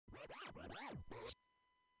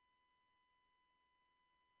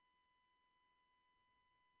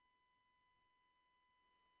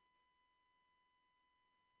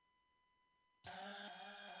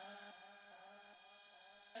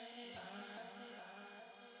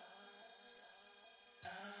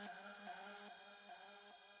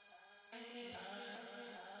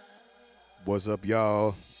What's up,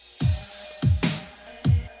 y'all?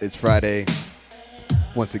 It's Friday.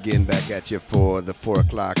 Once again, back at you for the 4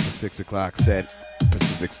 o'clock to 6 o'clock set,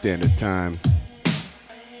 Pacific Standard Time.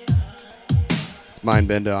 It's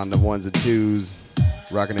MindBender on the ones and twos,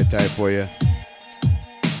 rocking it tight for you.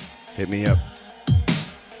 Hit me up.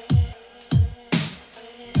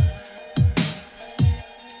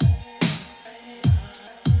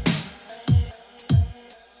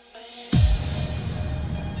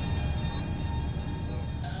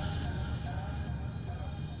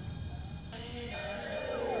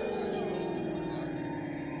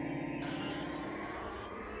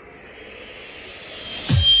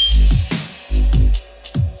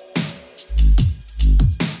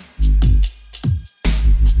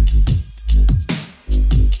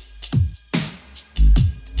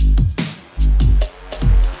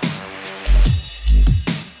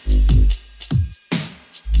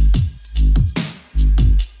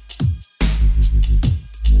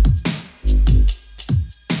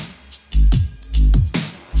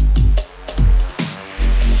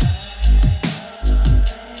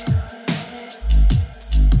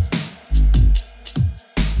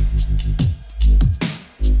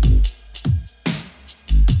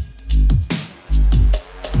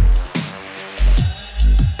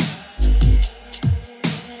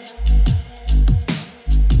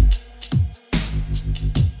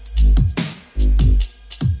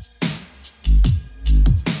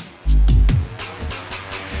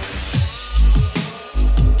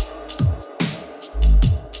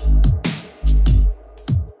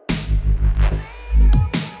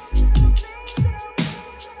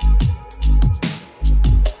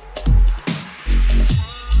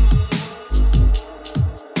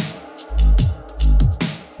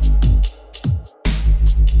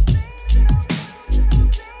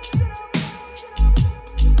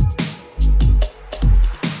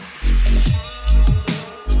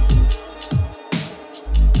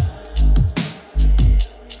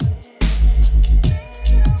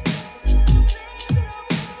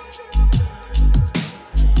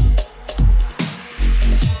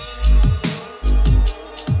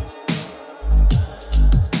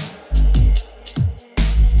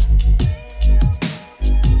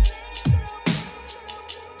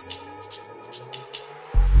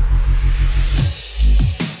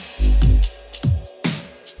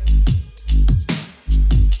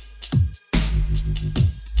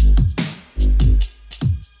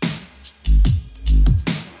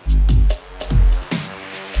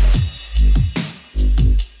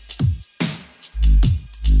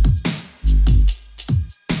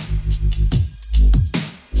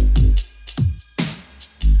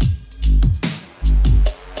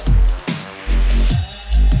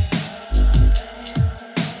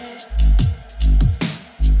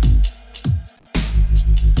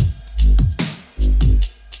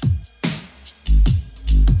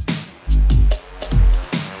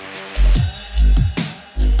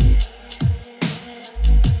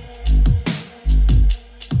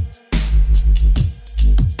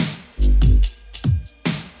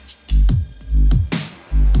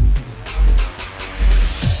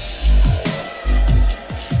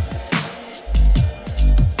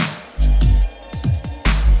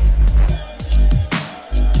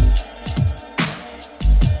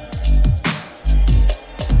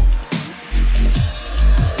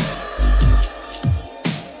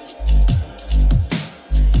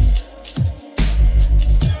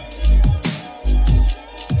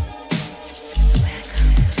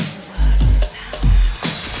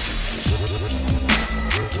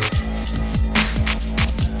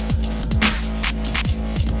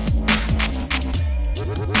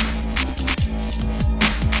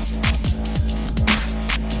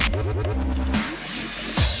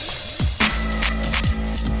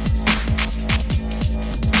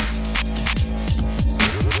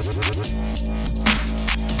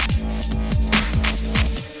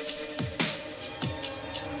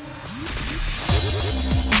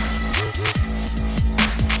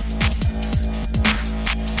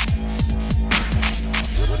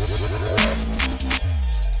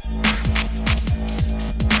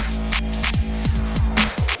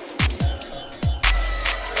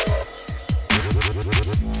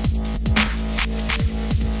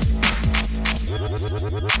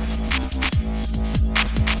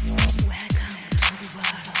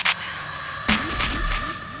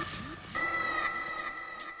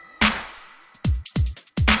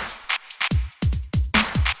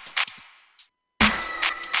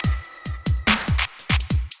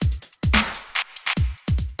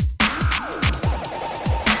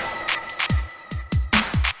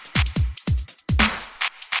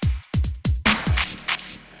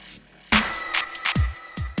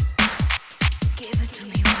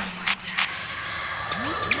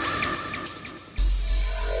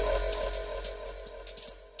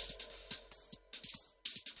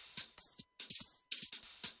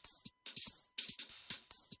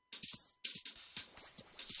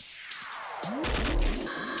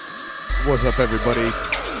 What's up, everybody?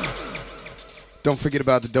 Don't forget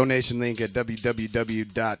about the donation link at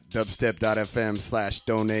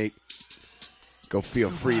www.dubstep.fm/donate. Go feel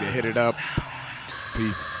free to hit it up.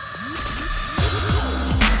 Peace.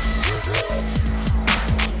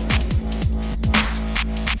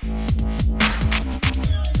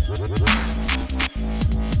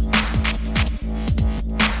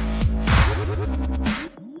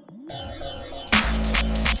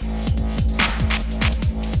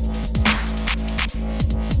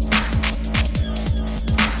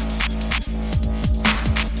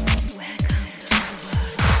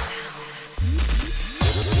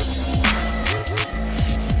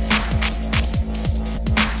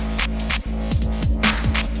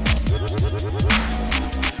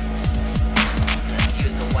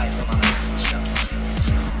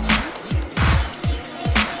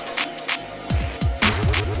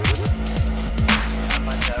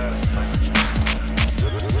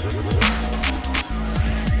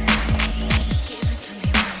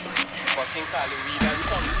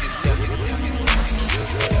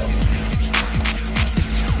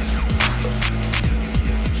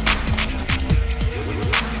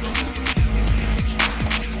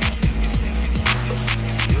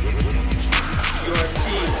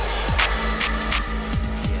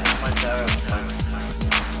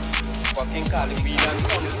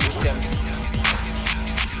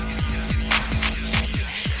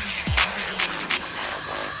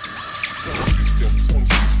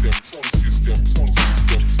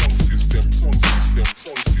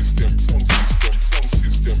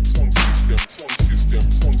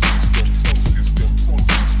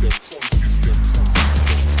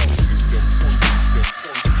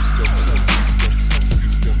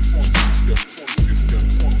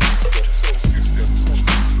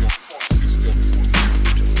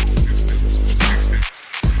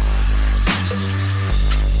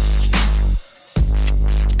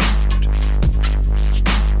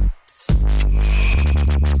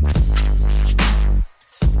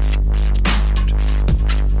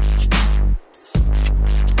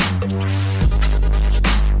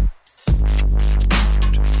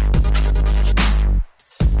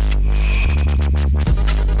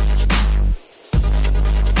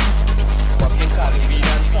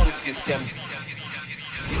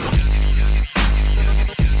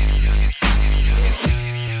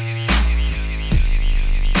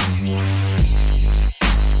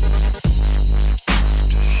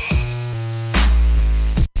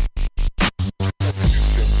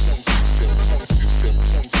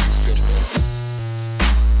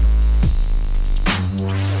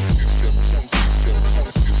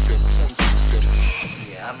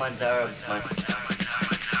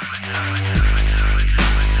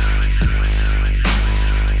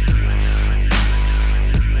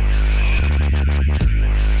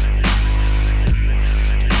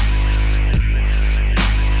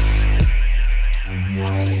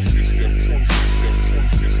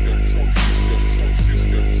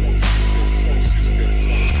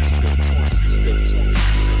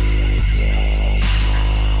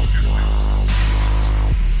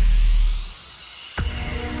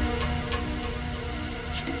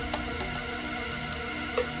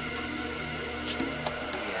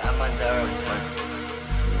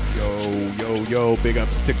 Big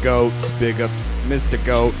ups to Goats, big ups Mr.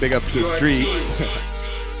 Goat, big ups to Streets,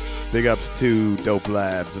 big ups to Dope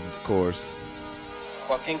Labs, of course.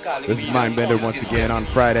 This is MindBender once again on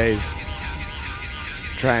Fridays,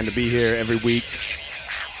 trying to be here every week.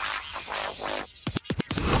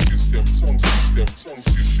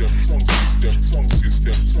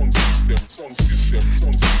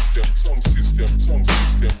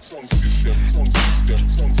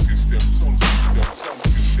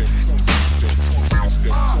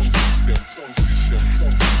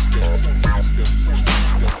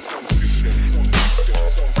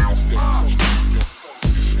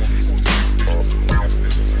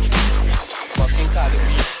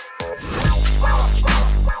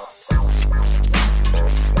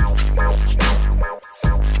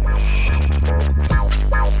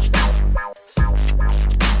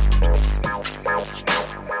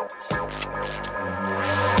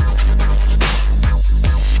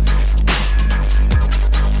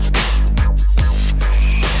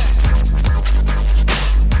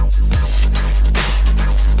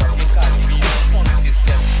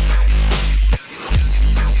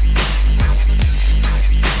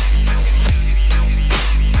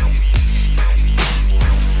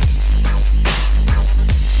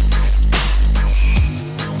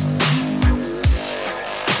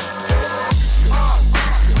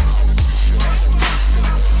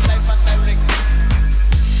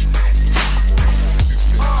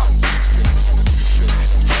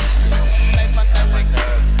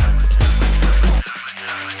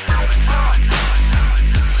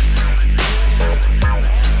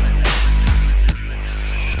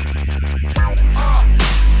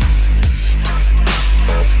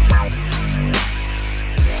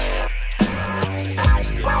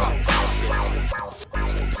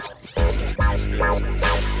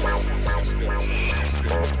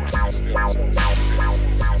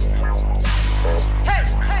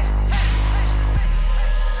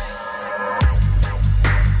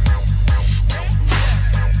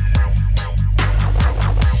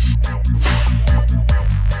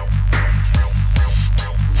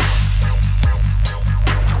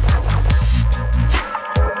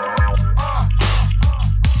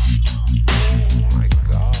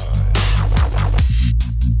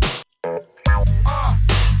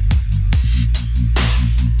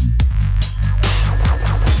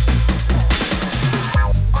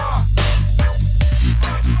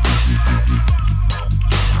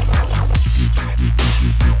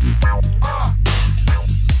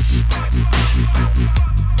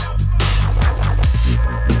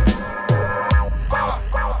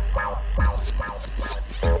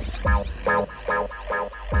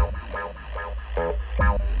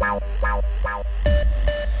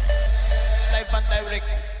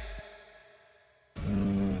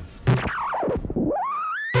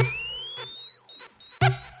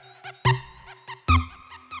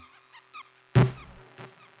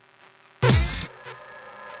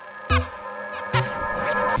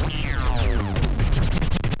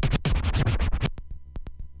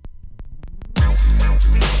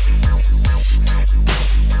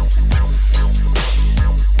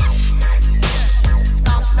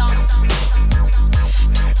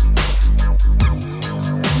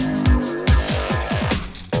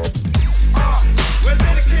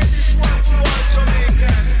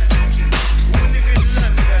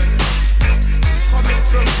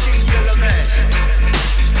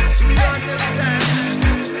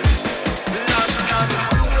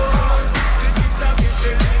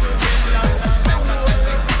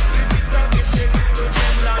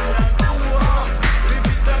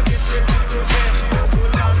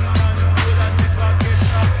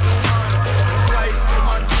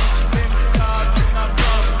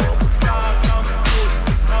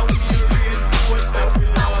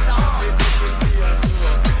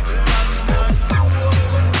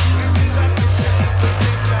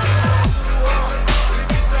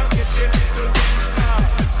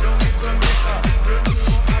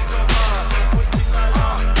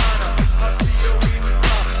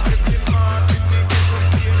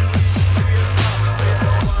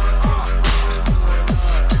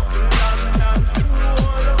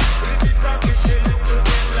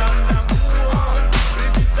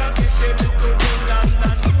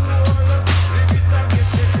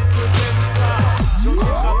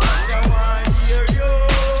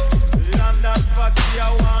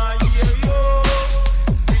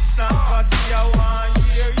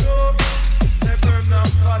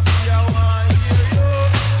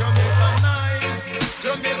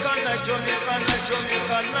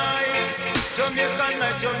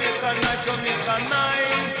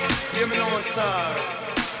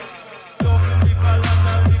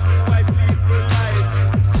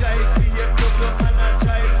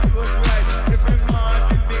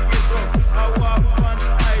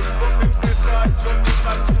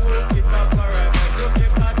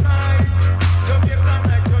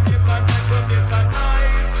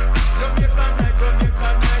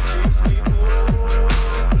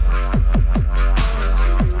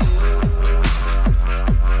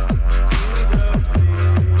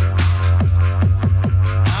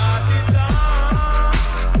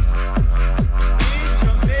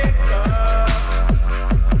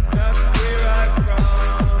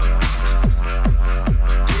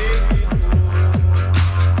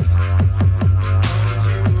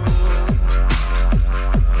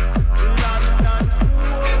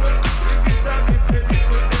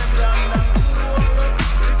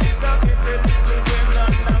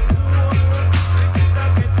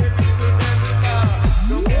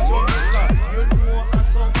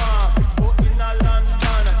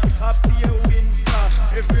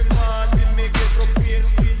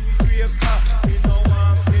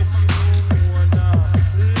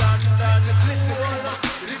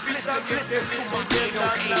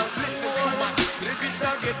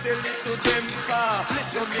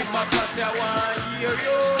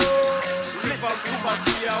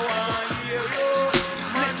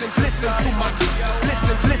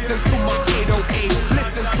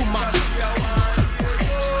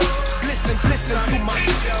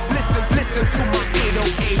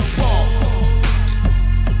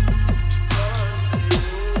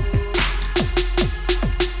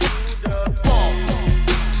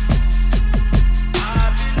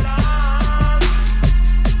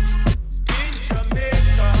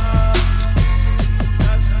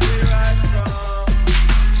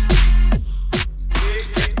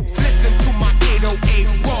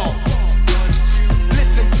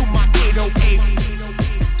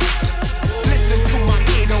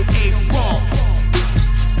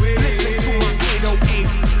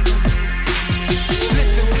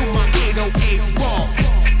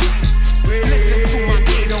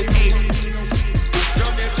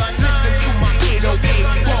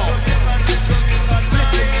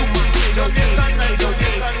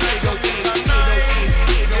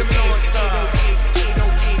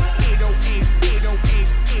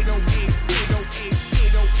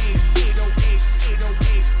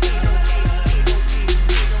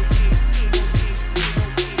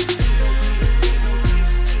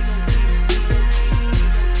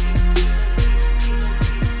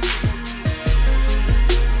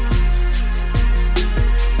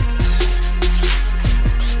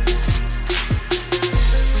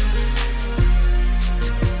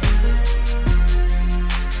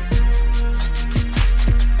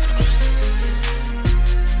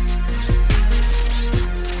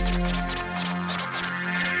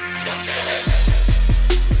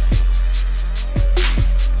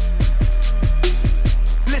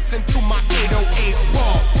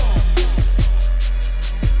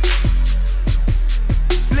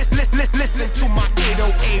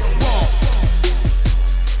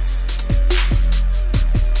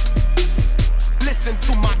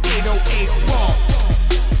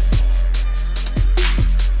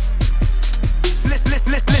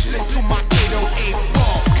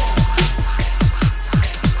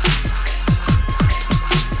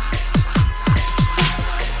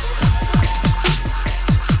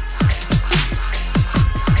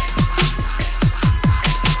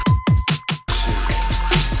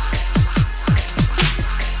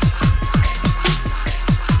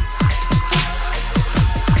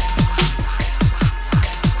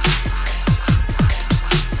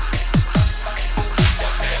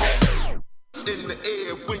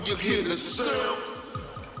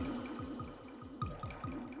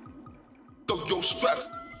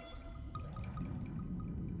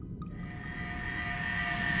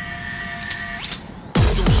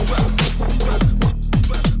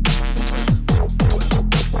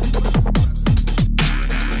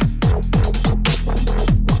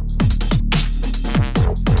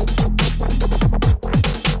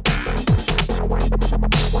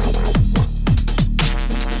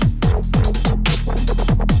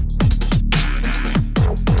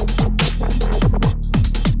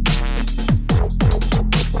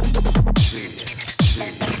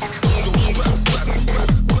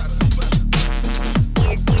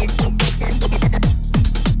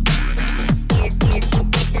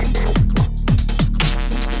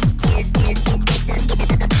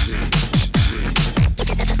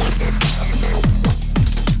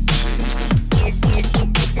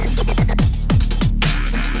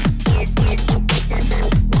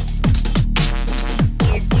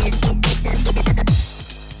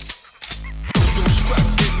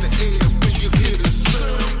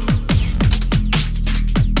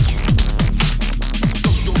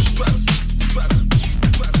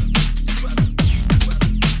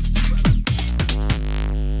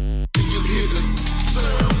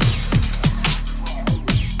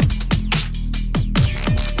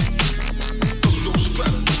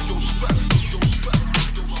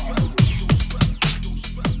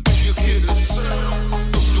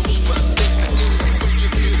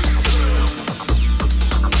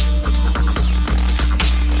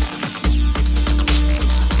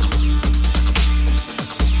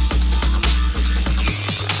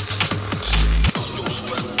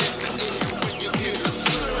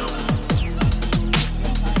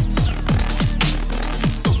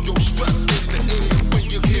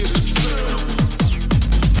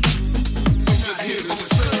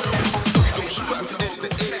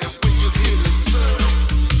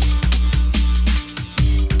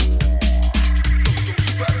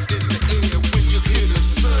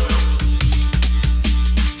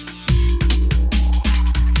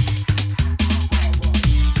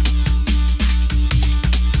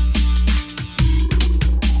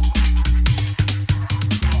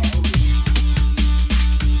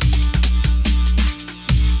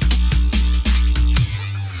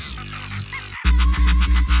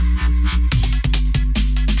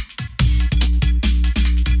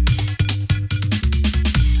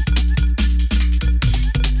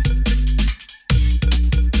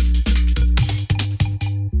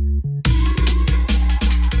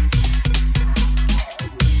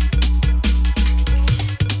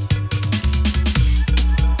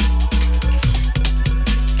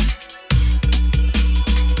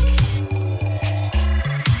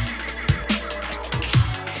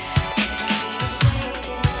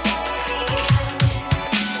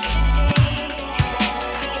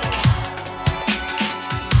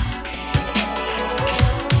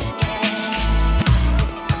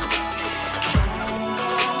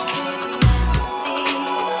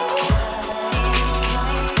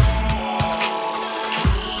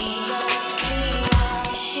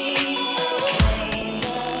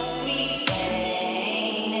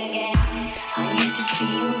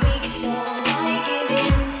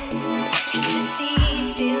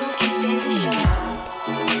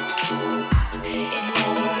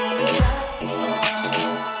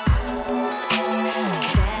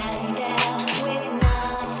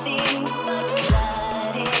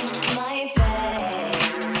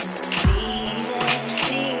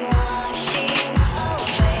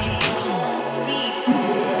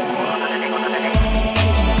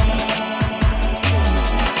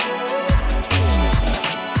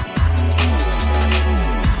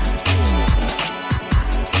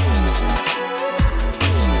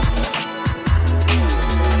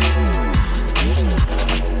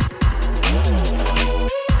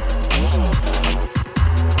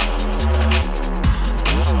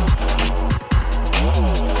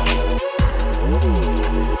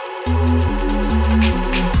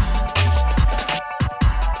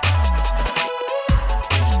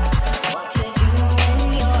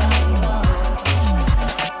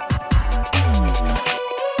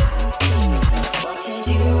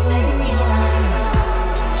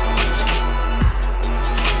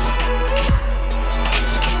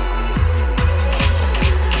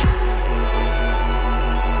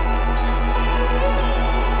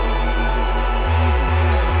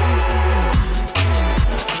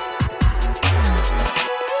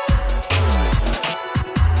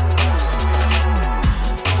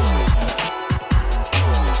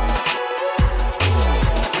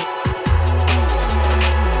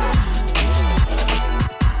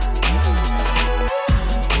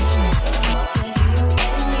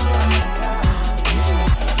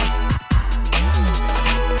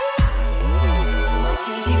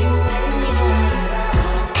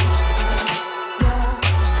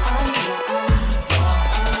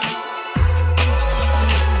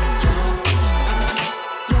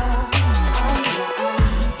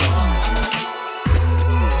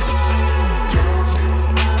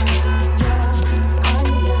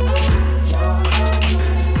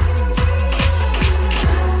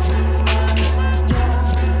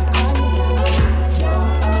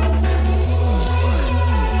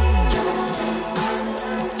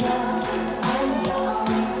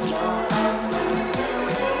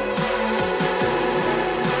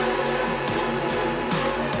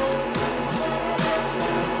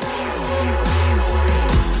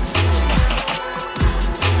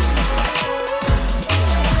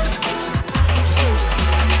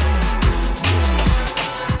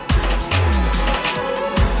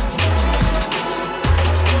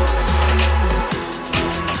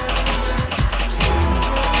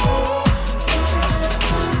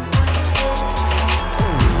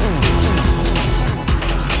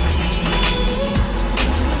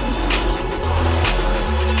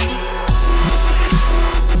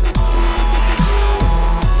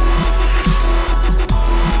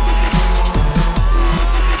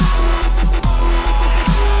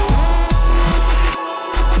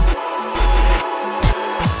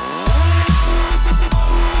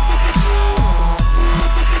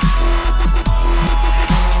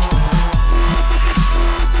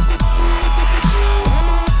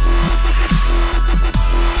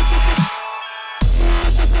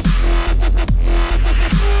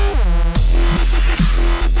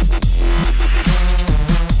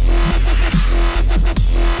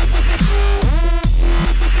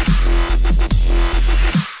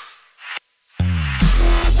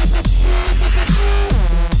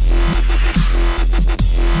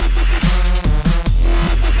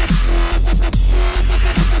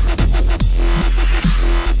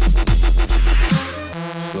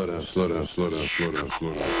 down, slow down, slow down, slow down,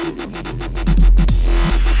 slow down, slow down, slow down.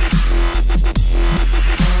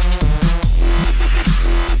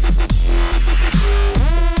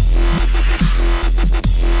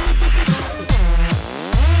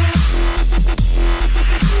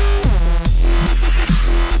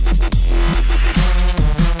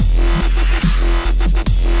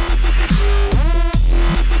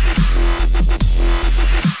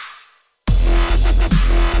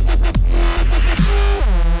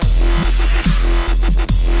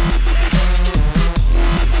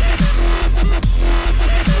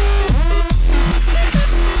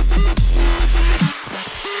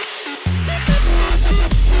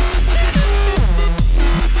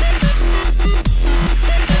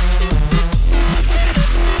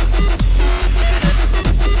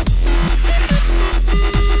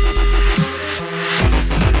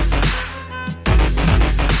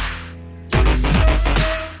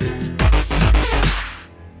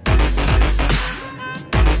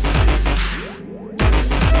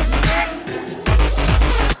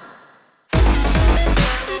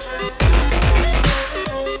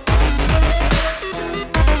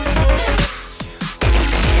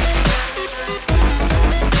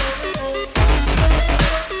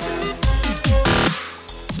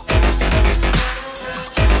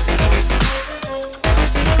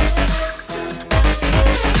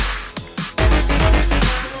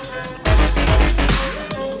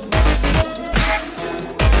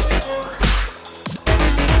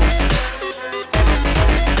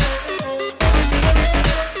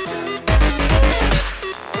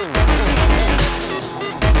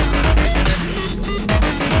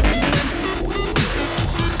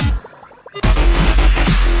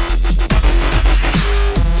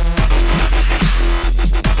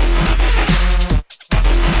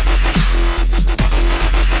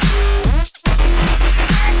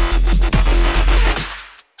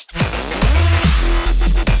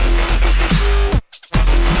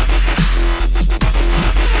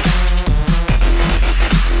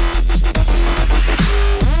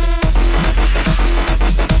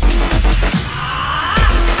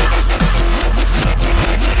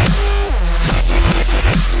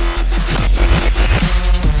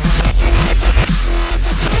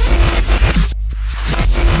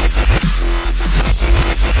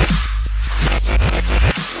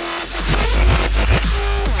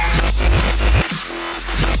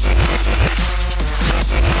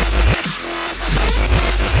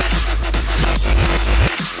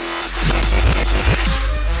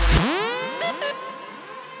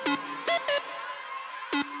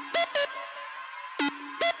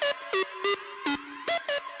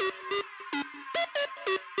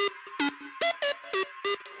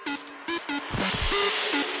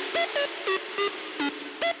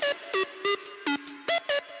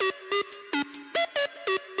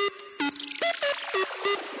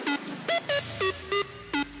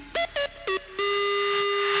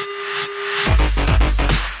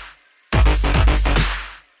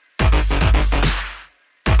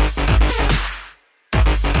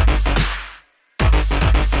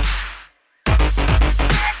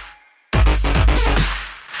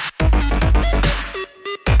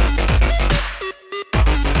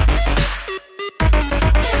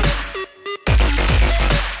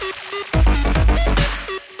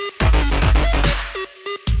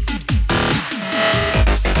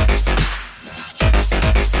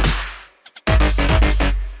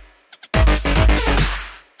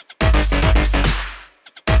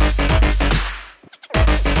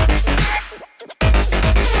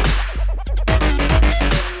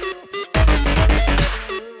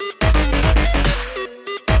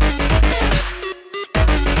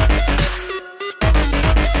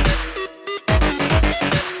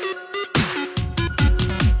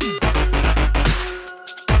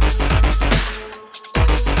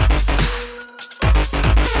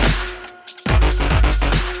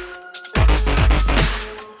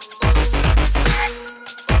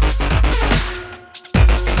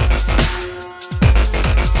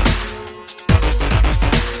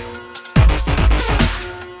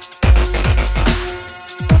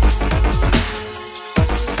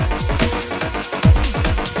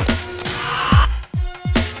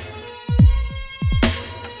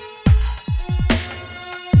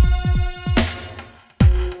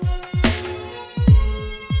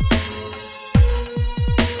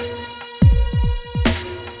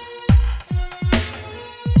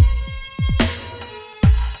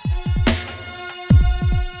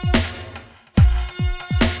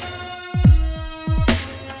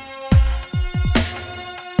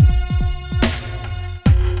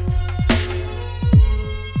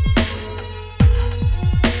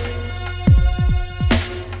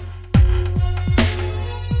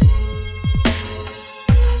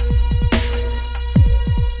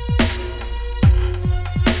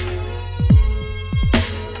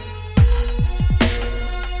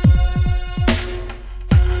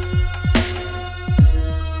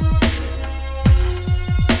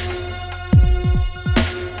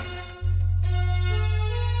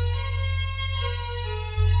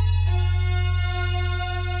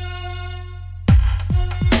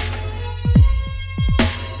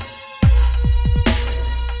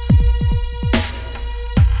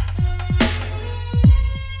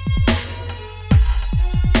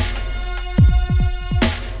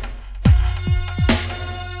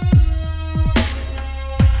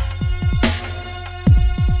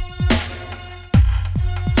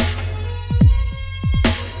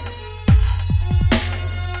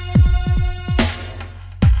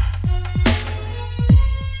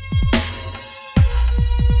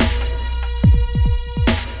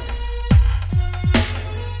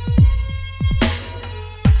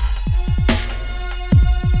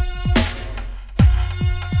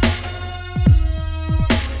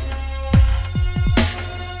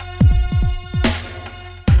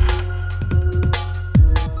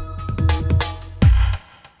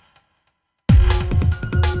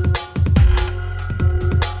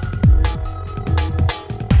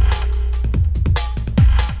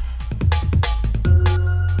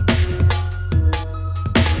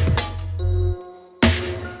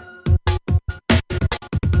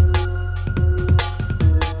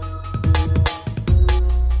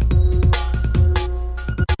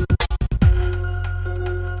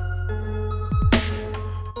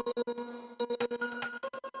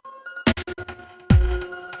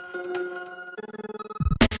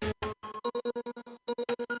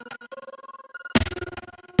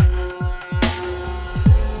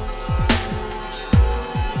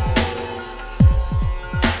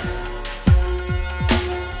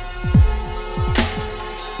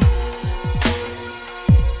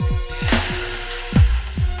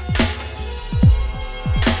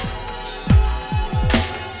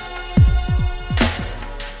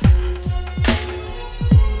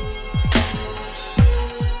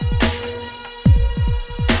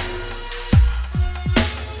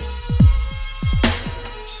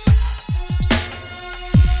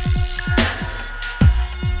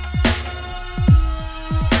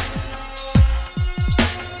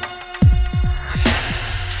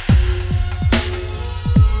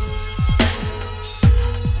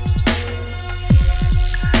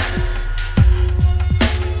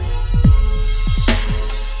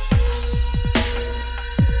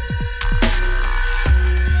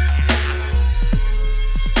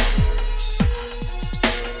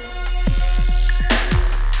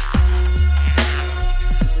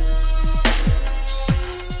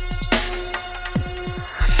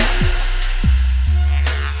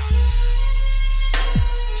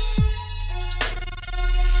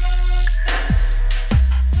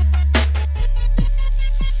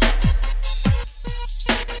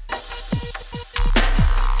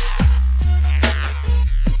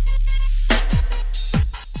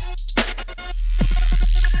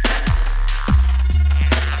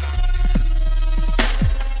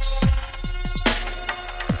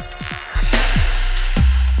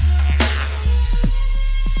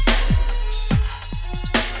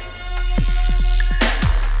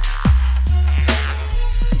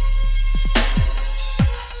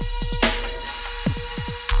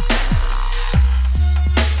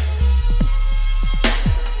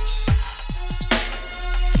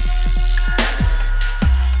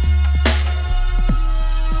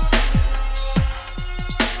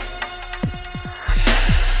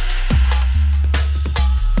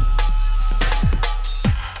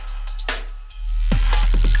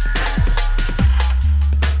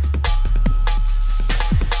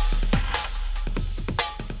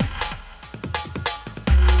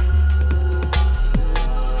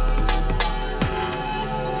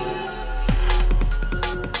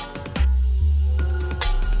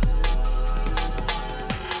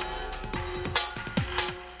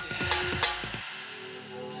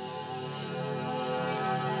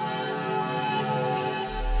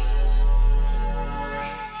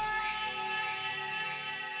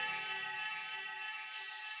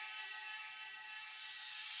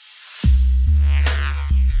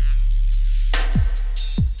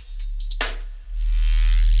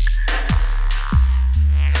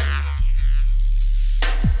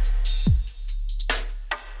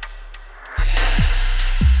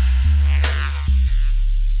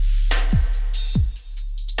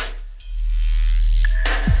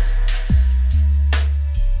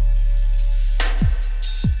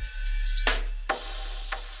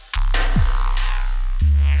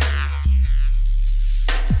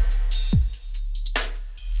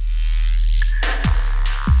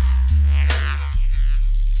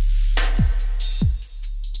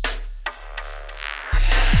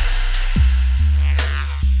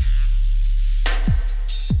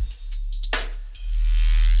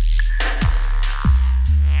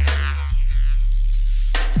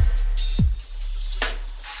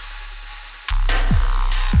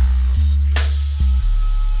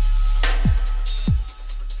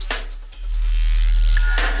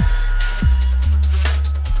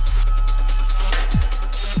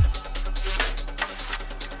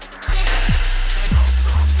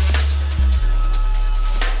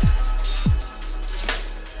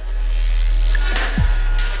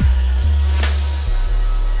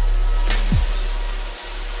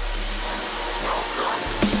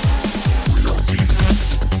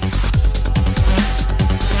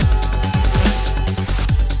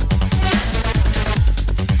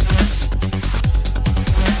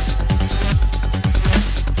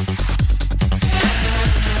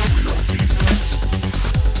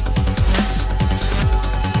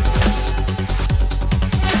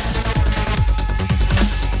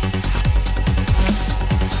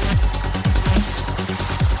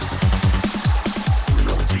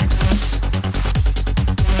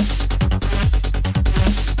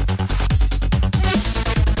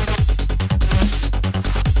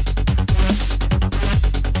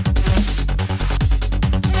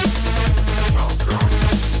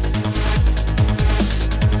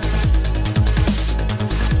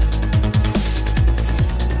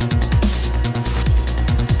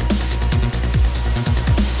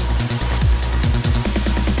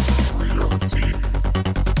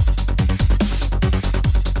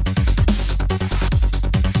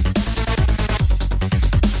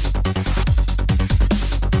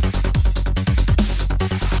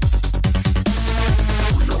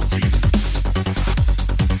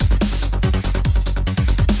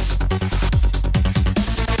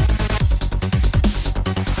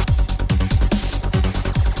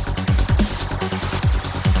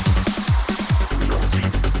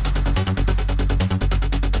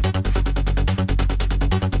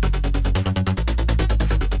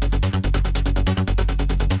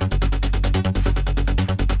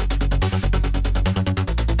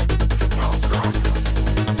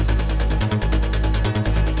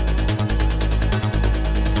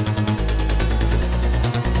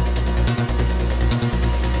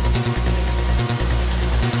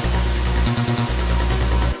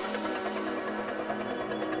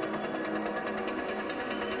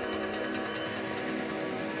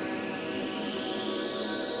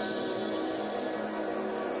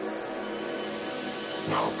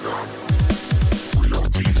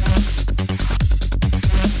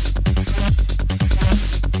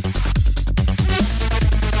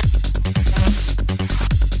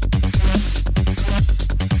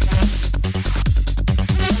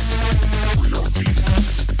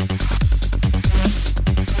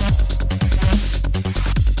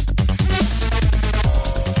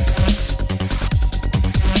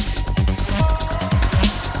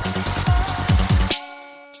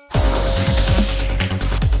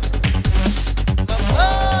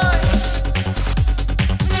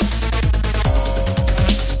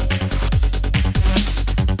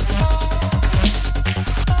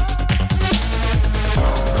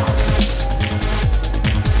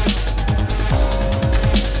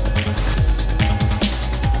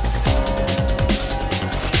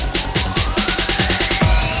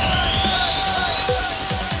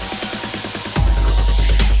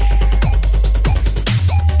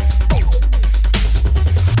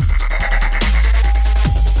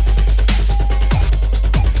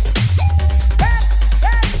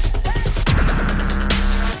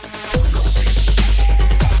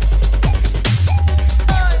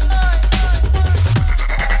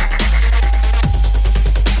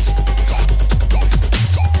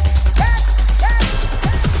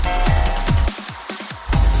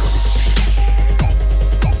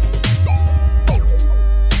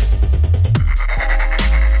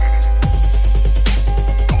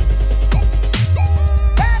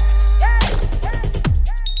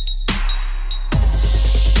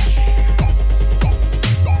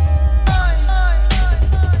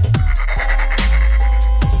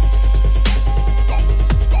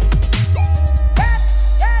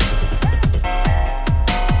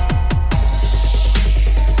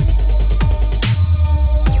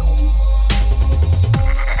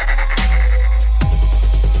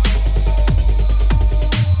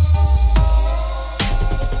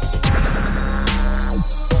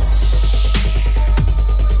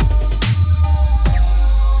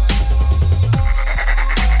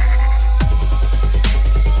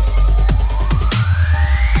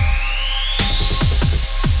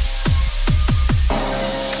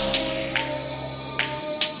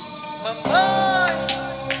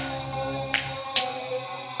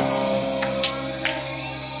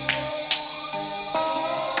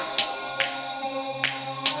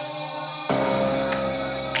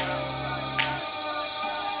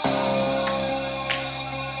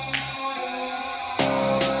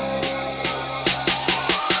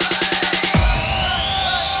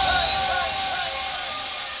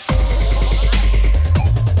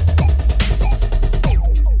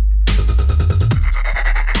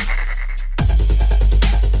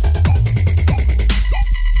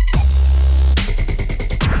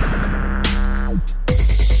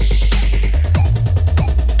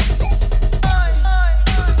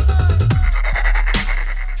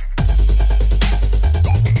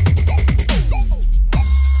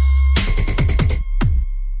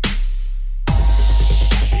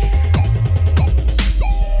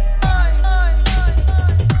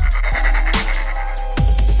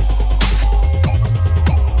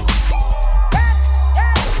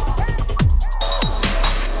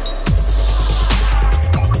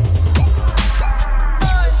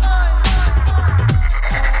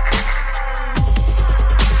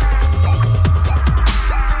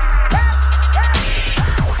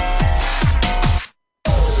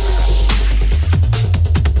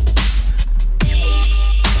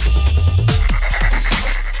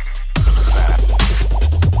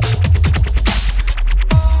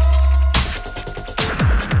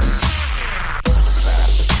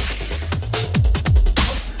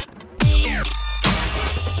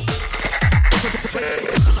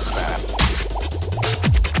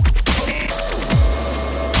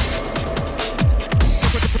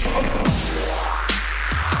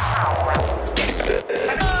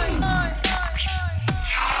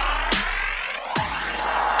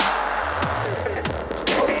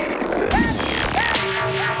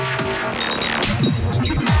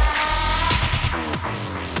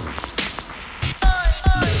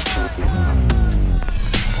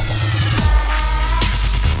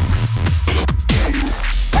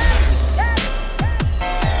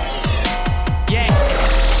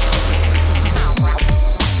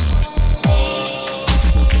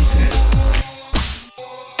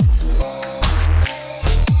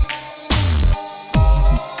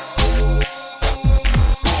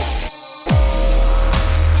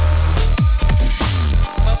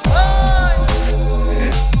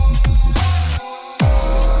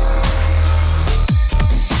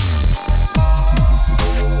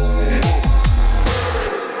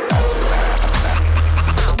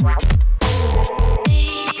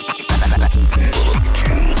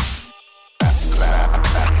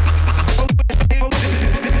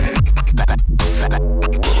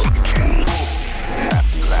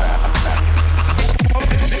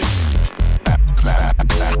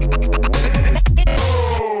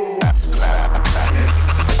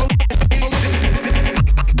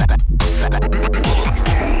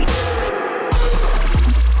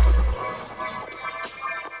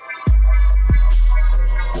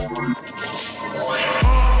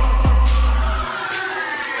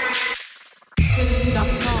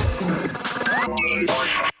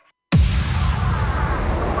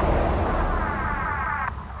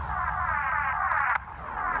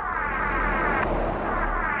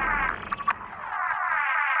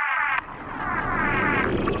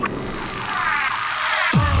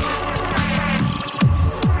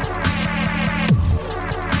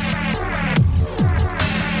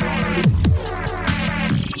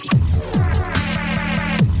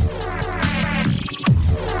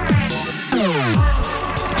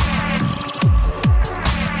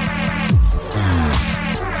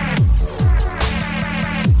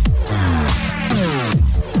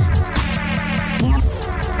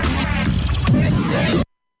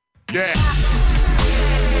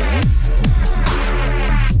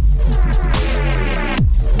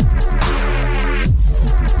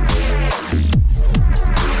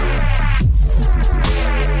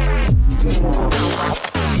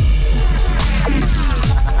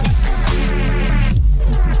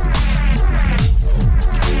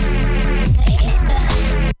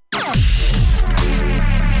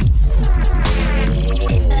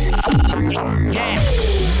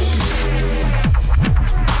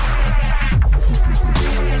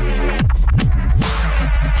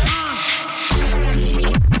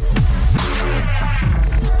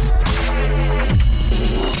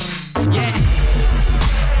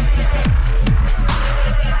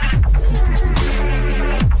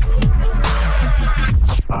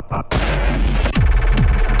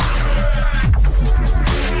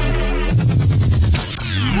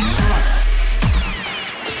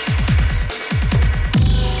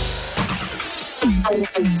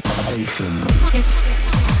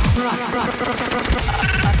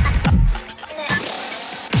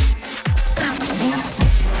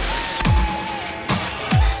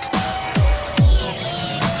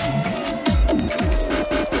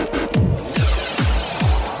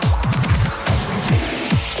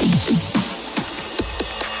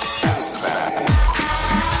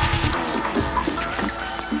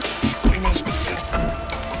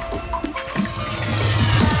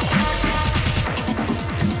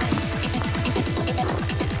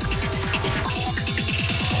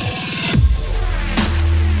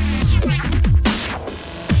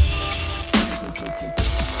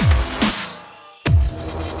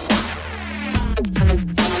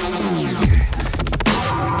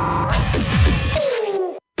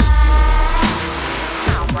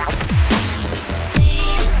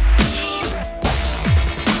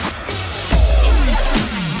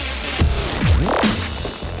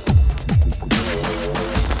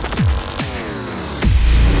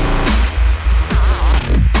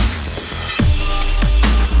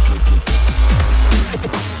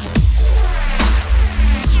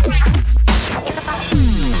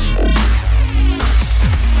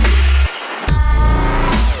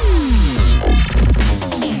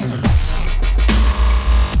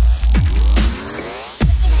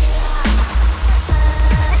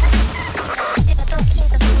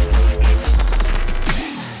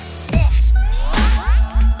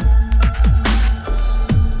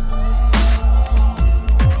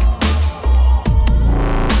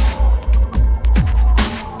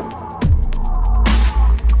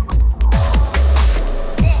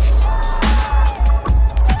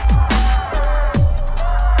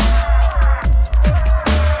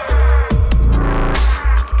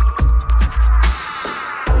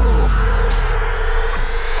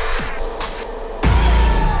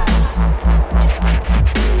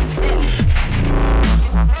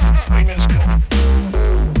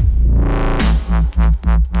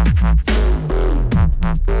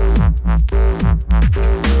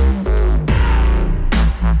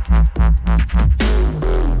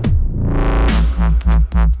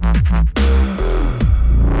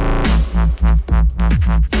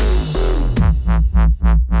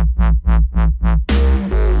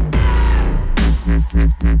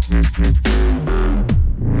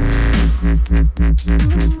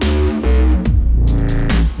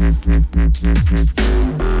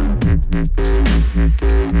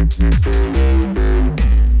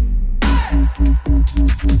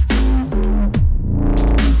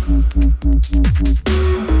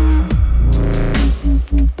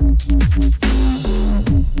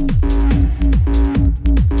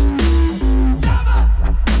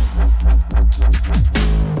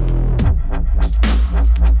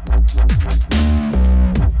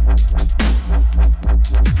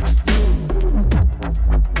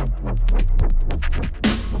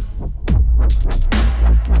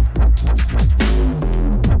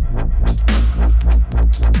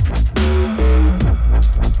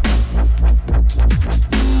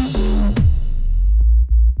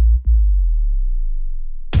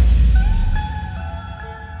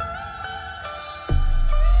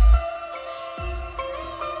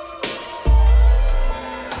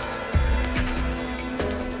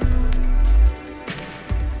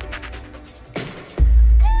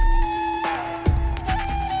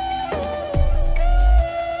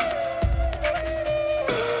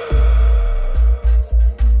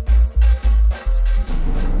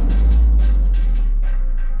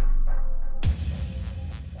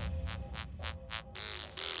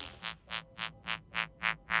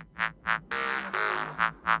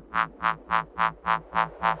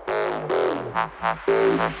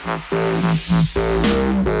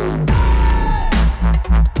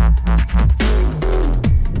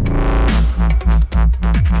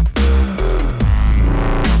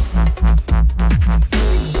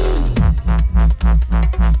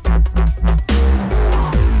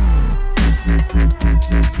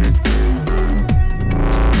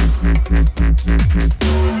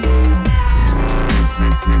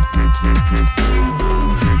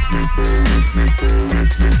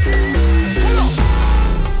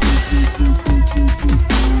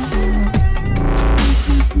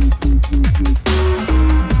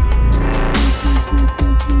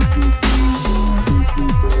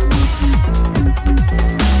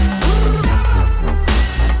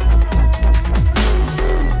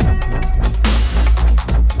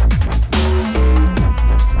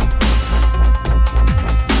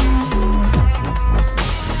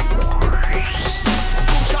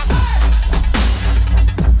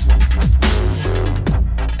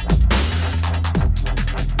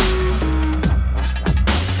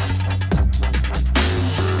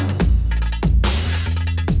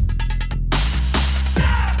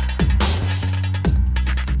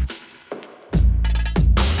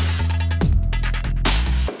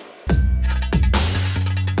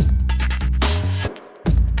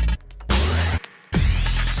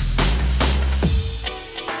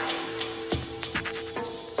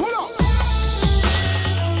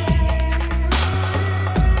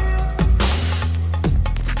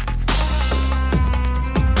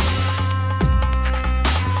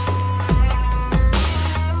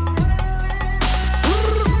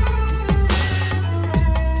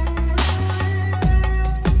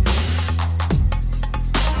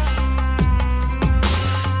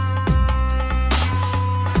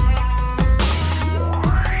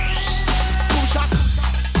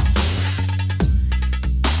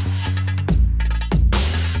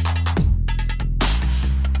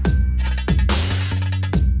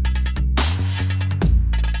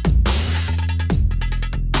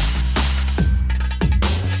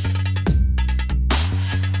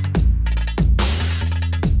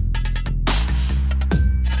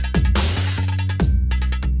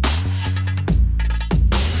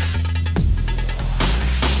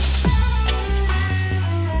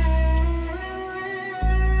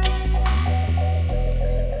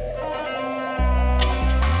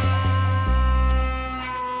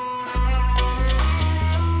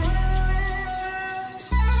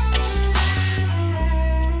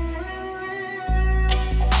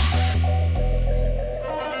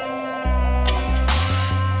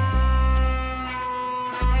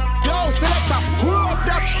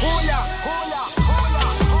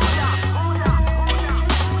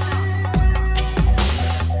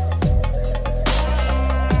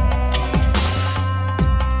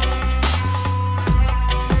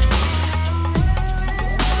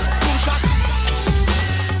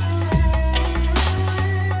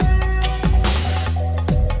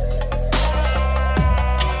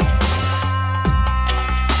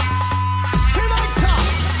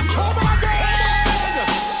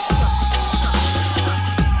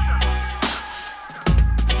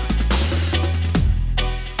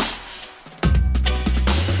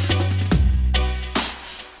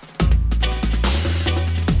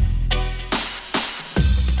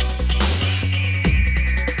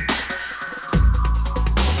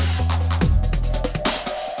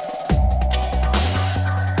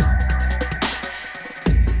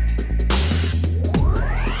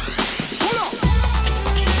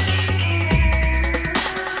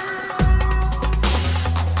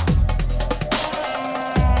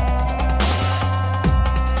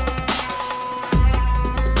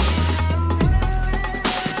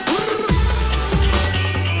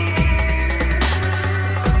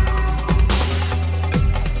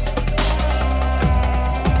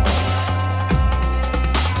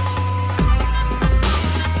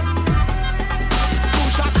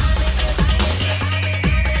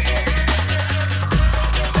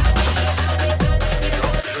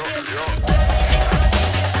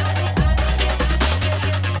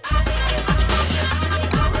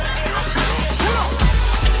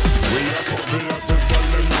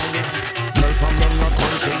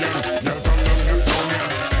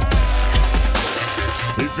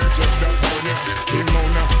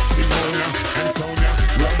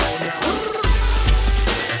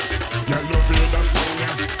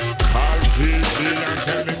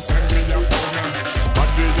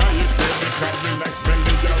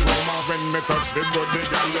 touch the body,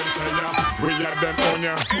 girl, them say ya. We have them on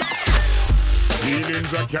ya.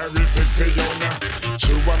 Feelings I carry fit for you now.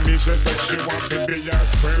 She want me, she said she want to be your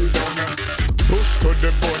sperm donor. Push to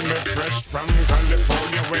the bone, me fresh from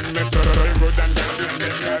California. When me turn good and dance in the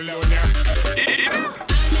California.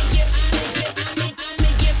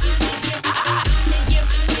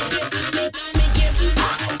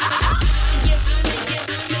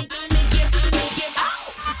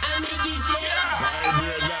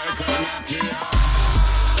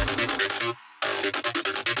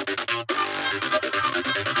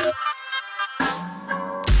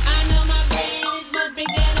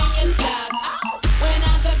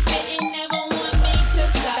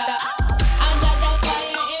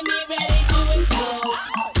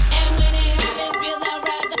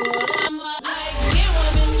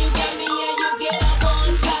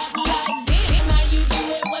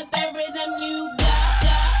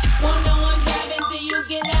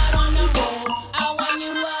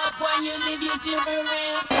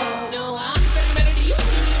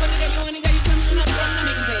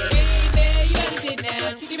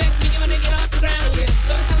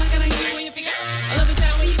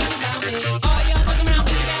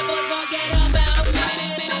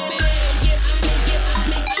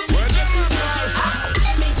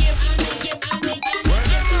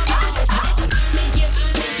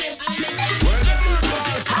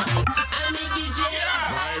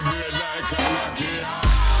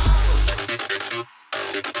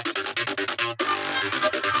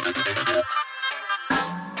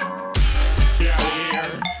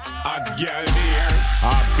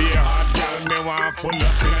 Full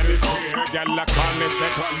up in the sphere, girl a call me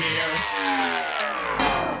say come here.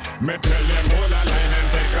 Me tell them hold a line and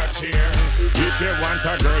take a chair. If you want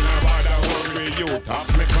a girl, no bother worry you.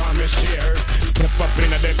 Toss me, call me share. Step up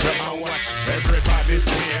in the club and watch everybody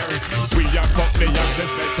stare. We a fuck the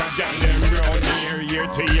youngest set a girl them round here. Year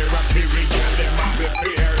to year a period, girl them have the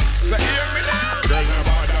fear. So hear me now. Girl, no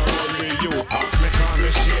bother worry you. Toss me, call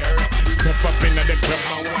me share. Step up in the club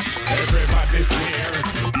and watch everybody stare.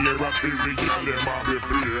 Year a period, girl them have the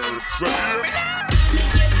fear. So hear me now.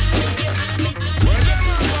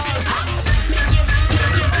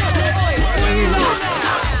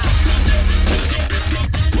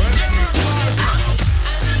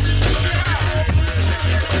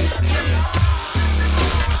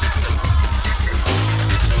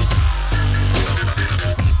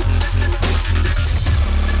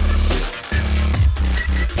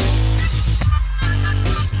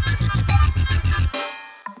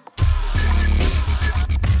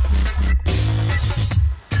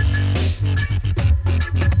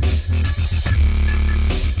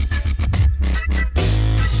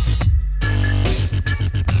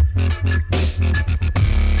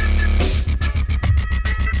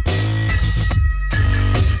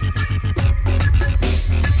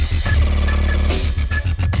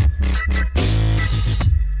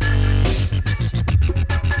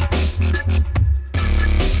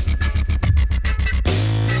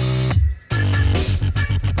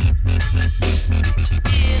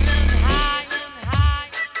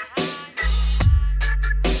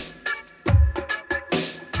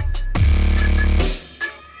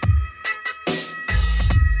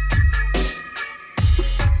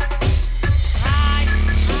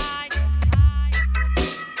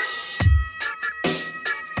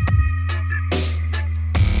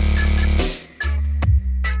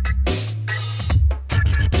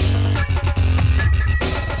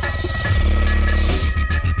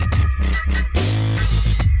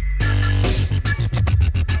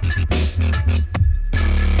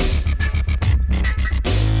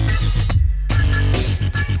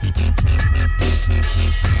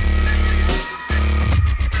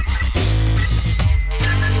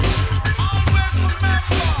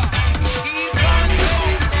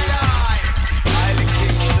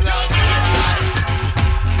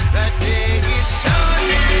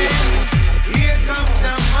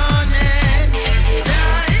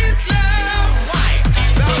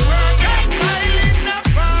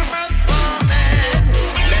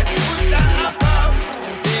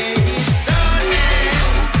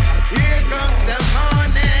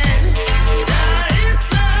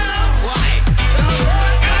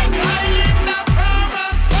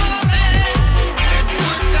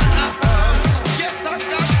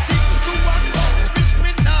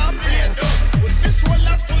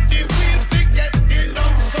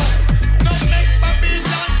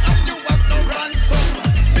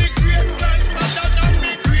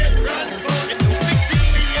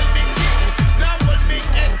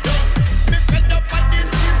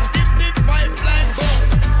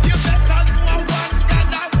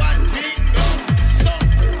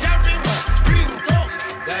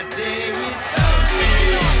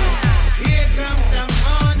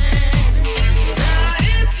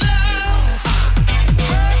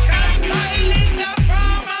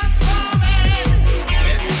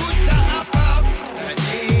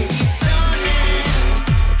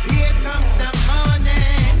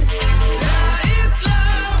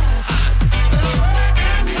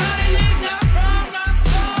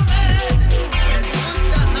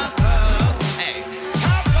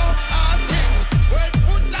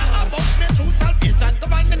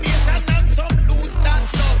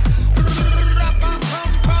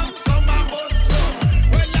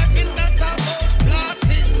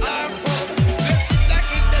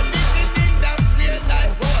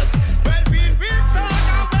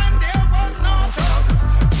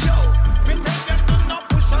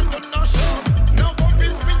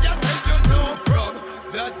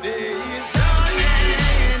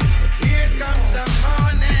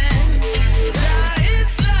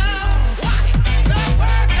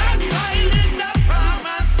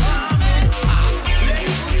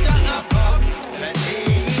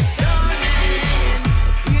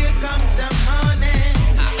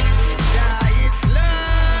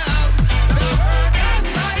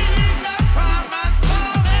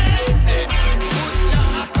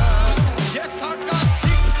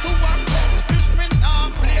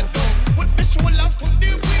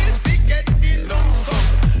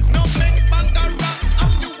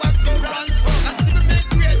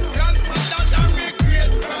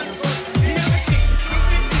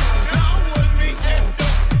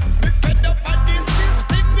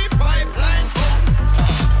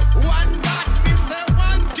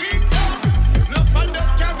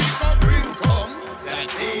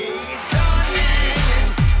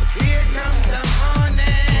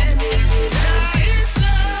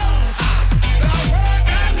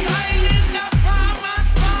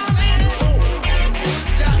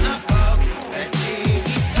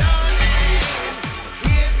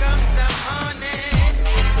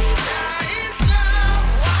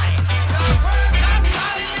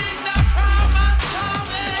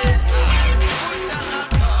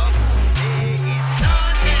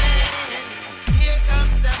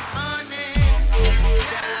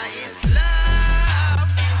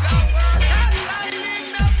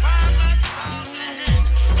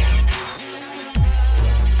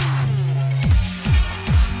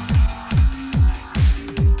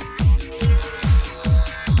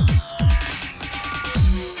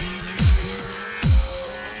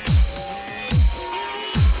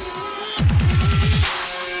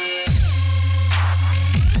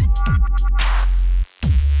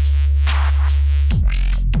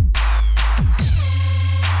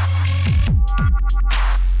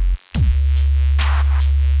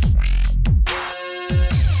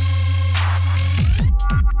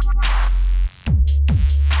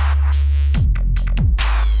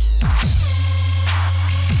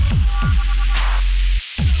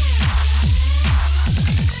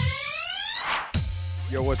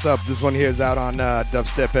 what's up? This one here is out on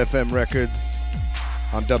Dubstep FM Records,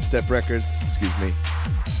 on Dubstep Records, excuse me.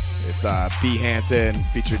 It's B. Hansen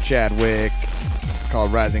featured Chadwick. It's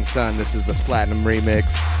called Rising Sun. This is the Platinum remix.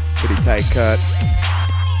 Pretty tight cut.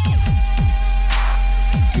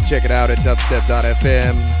 You can check it out at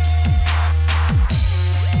dubstep.fm.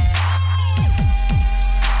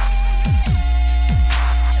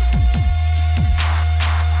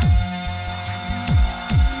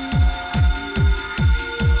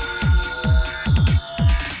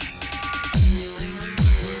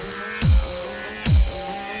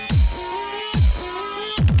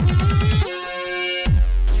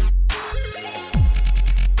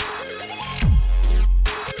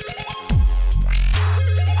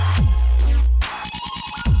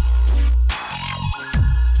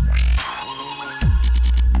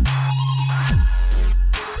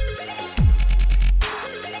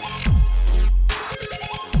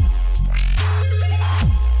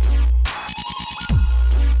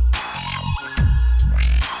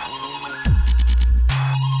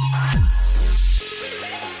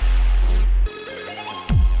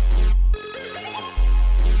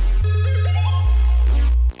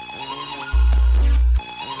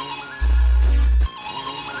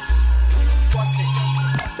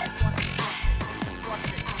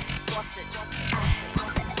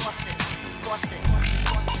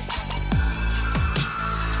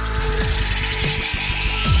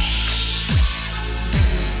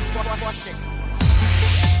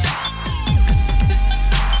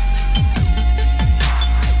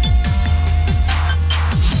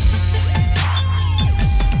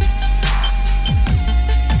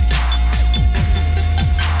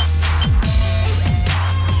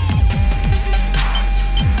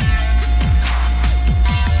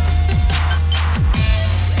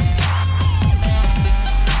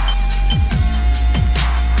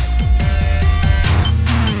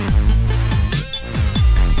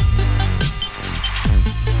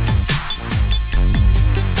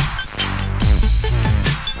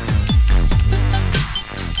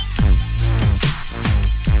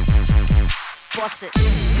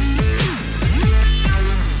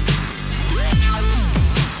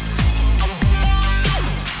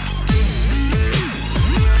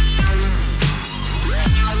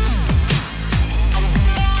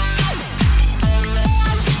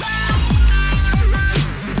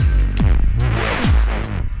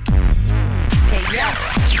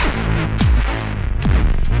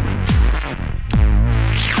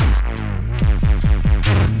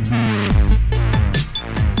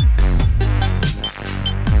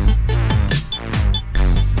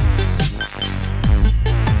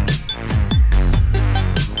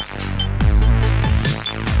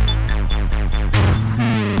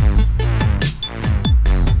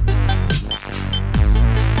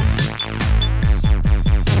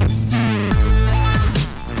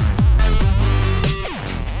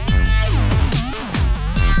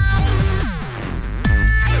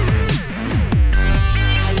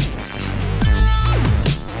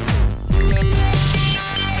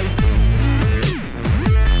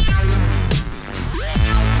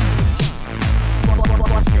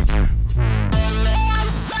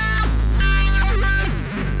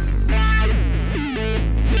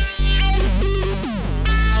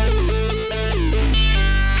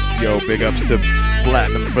 Big ups to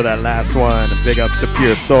Platinum for that last one. Big ups to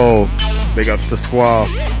Pure Soul. Big ups to Squall.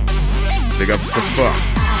 Big ups to Fa.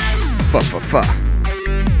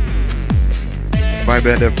 It's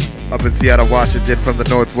MindBender up in Seattle, Washington, from the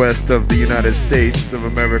northwest of the United States of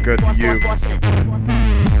America to you.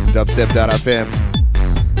 Dubstep.fm.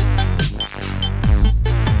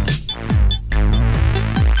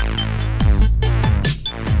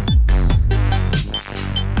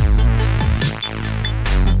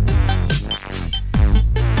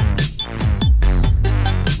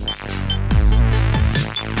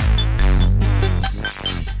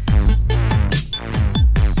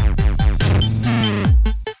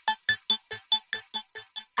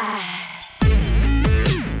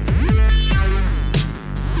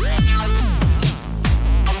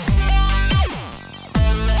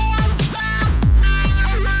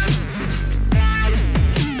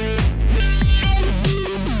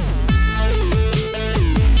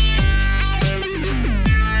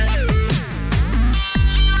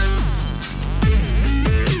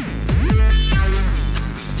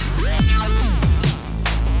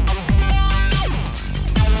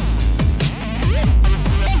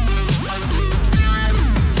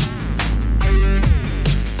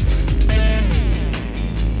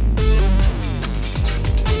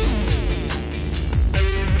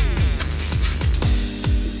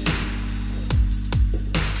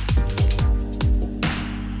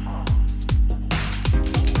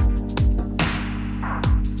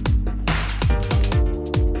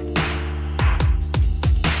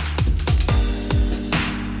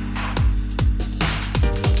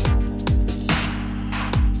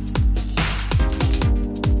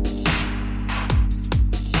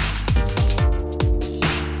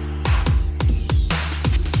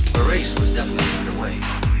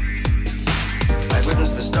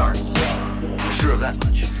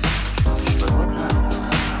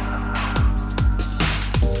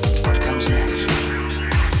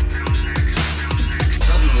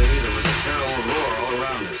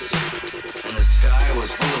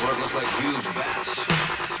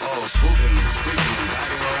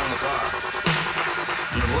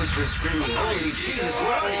 voice was screaming, "Holy Jesus,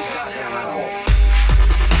 what are these goddamn animals?"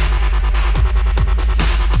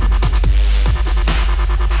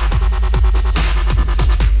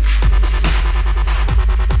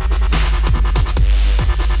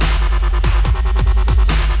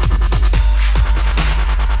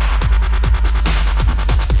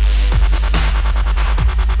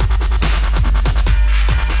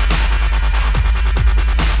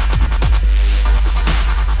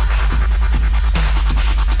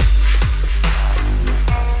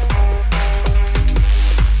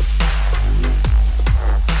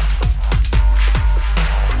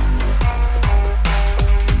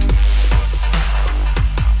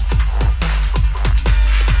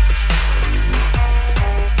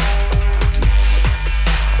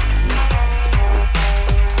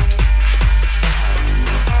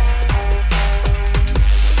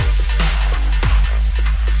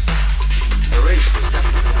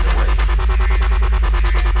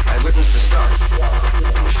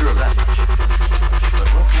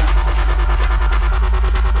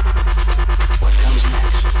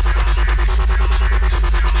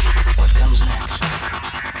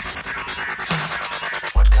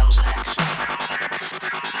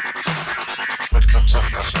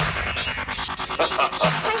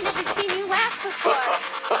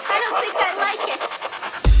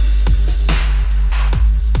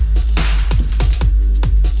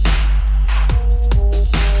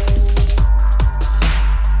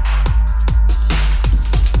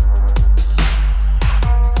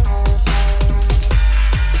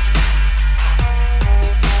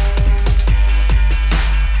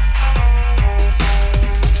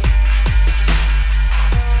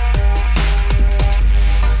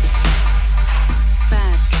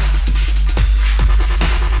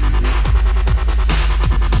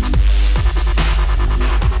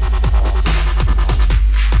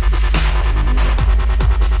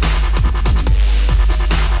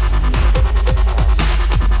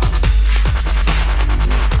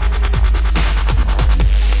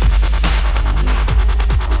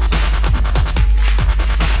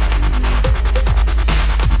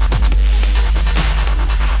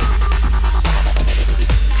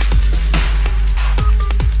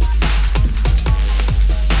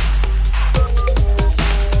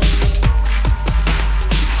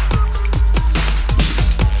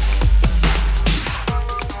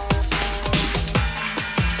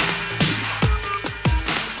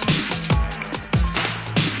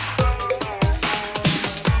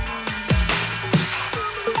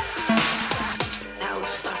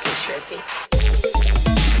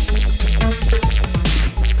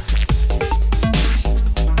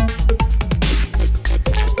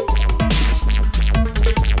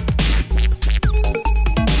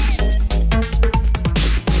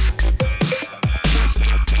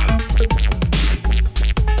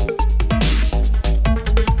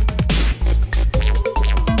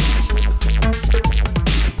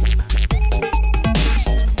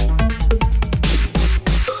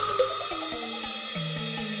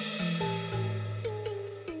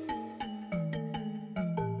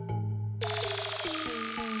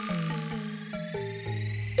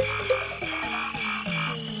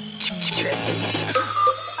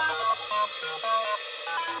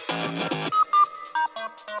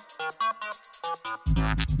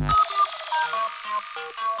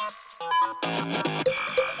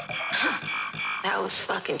 That was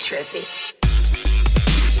fucking trippy.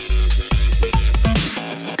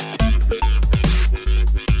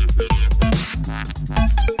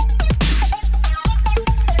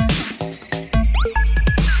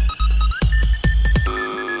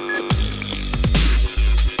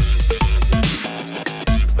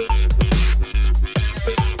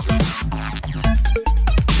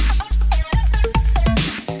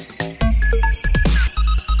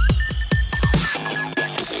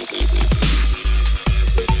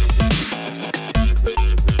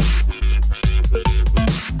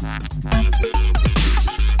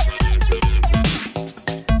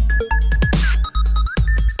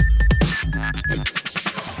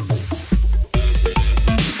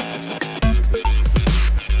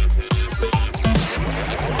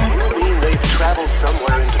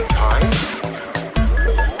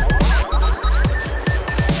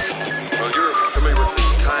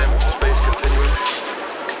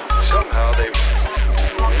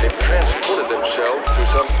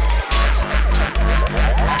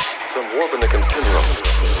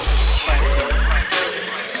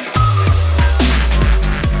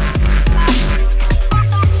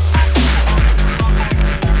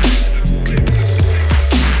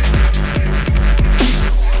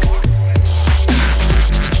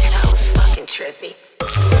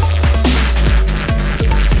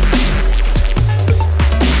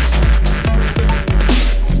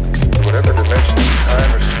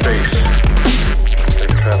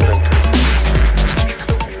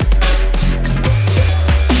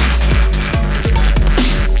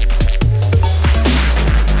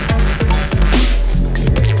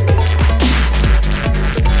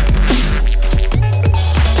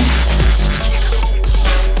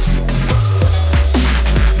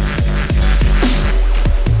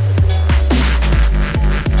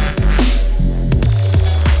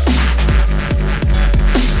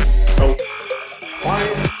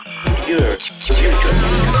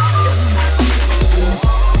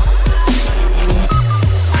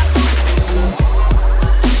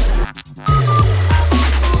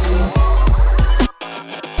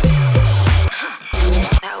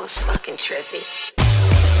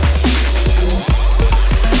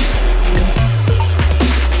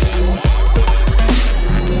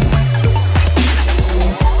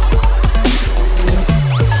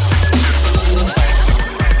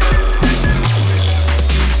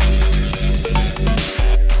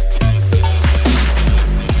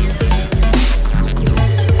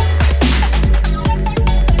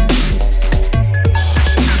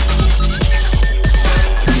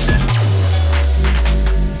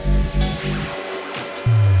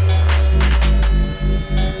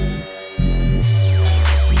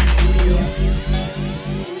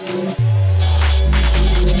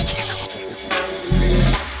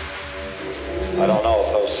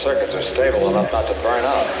 stable enough not to burn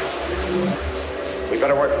out. We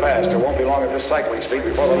better work fast. It won't be long at this cycling speed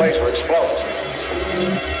before the laser explodes.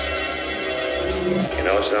 You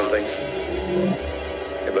know something?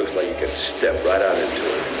 It looks like you could step right out into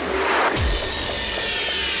it.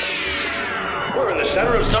 We're in the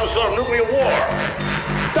center of some sort of nuclear war.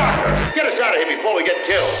 Doctor, get us out of here before we get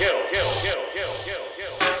killed. Kill.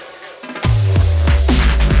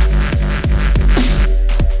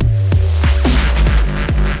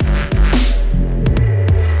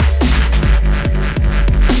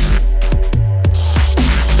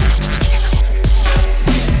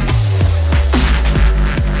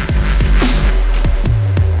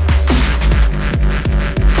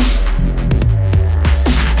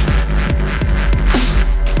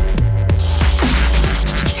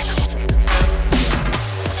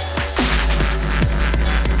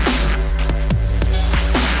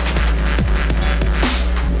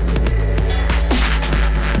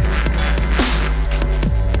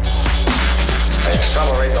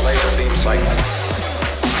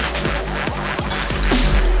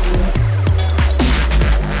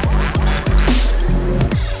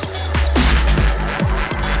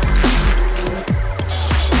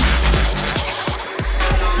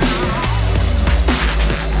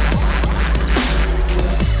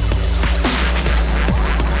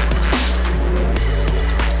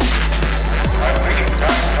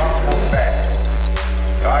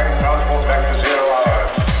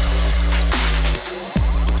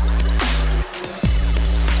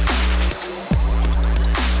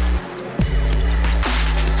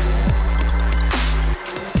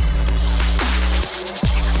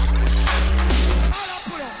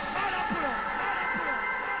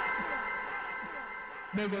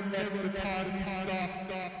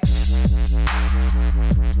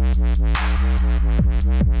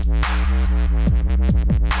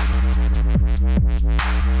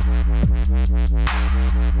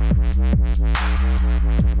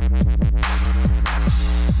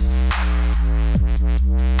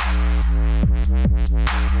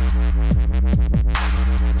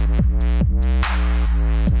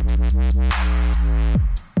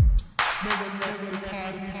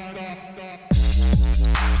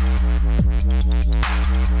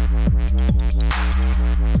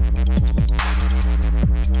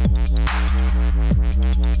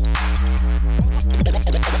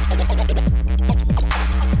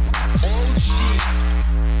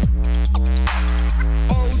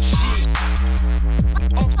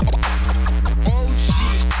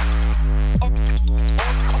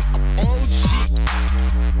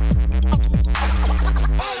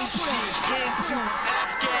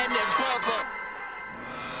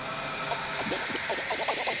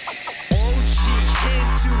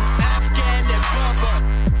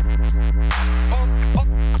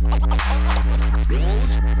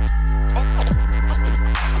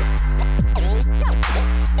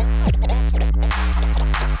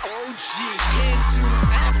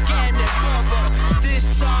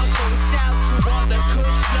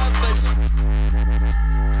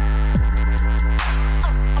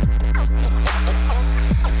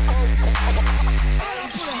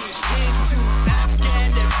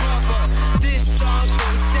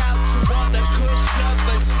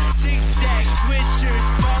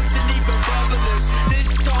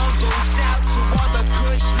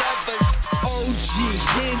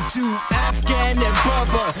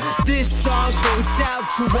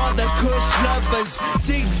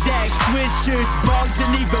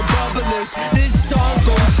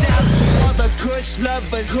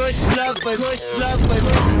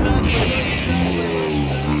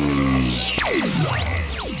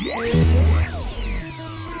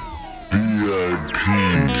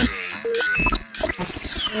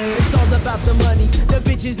 It's all about the money, the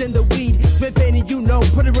bitches and the weed. Spitting, you know,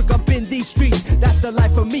 putting work up in these streets. That's the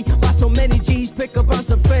life for me. Buy so many G's, pick up on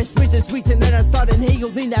some fresh sweets and sweets, and then I started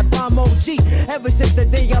inhaling that bomb OG. Ever since the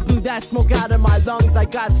day I blew that smoke out of my lungs, I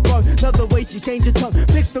got sprung. Love the way she changed her tongue,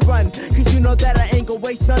 picks to run. Cause you know that I ain't gon'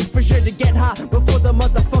 waste none. For sure to get high before the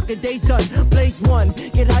motherfucking day's done. Blaze one,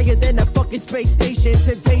 get higher than a fucking space station.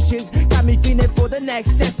 Temptations got me feeling for the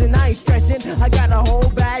next session. I ain't stressing, I got a whole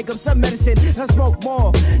bag of some medicine. I smoke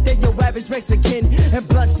more than your average Mexican. And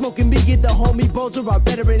blood smoking me and the homie Bozo are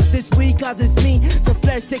veterans. This week causes me to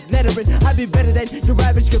flare sick lettering. I be better than your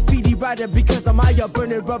average graffiti rider because I'm higher,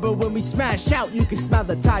 burning rubber. When we smash out, you can smell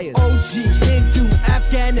the tires. OG, Hindu,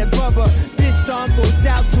 Afghan, and Bubba. This song goes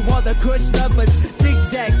out to all the Kush lovers,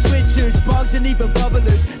 zigzag switchers, bongs, and even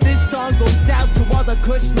bubblers. This song goes out to all the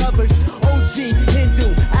Kush lovers. OG,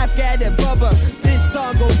 Hindu, Afghan, and Bubba. This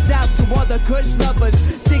song goes out to all the Kush lovers,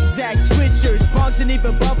 zigzag switchers, bongs, and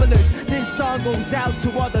even bubblers. This song goes out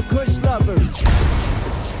to all the Kush lovers.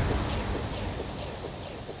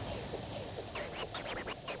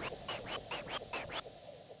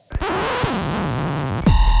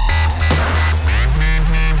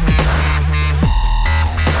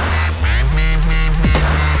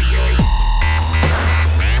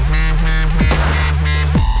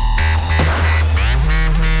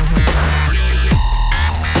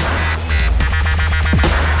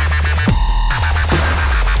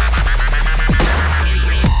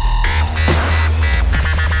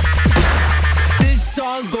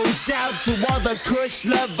 To all the Kush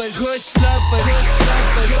lovers, Kush lovers, Kush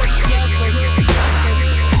lovers, Kush lovers.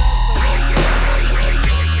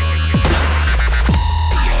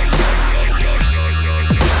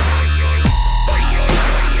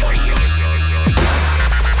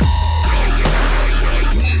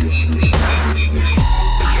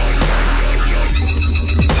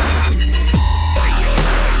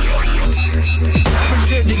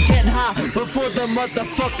 Before the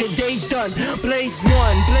motherfucking day's done. Blaze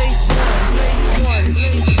one, blaze one, blaze one,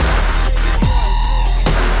 blaze one.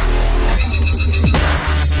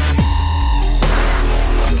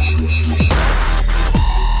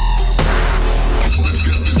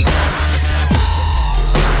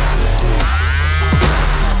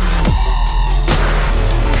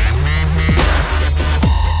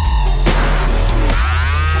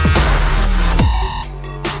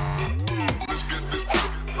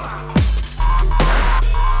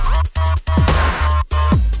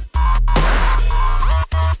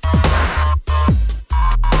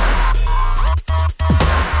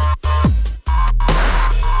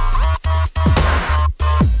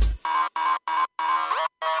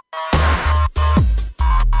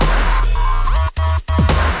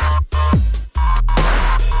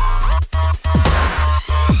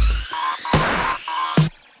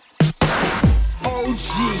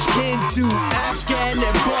 Hindu, Afghan,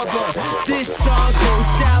 and Bubba. This song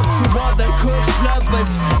goes out to all the Kush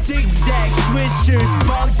lovers, zigzag switchers,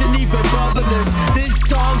 bongs, and even bubblers. This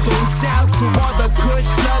song goes out to all the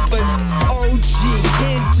Kush lovers. OG,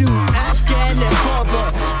 Hindu, Afghan, and Bubba.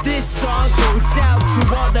 This song goes out to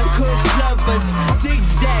all the Kush lovers,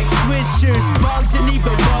 zigzag switchers, bongs, and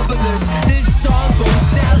even bubblers. This song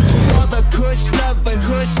goes out to all the Kush lovers.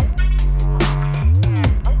 Kush.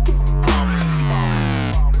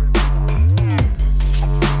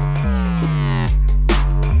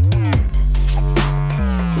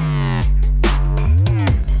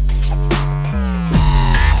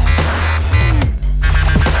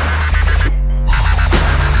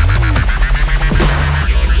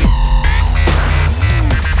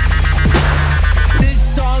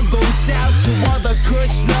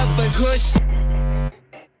 Kush.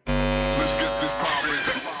 Let's get this power.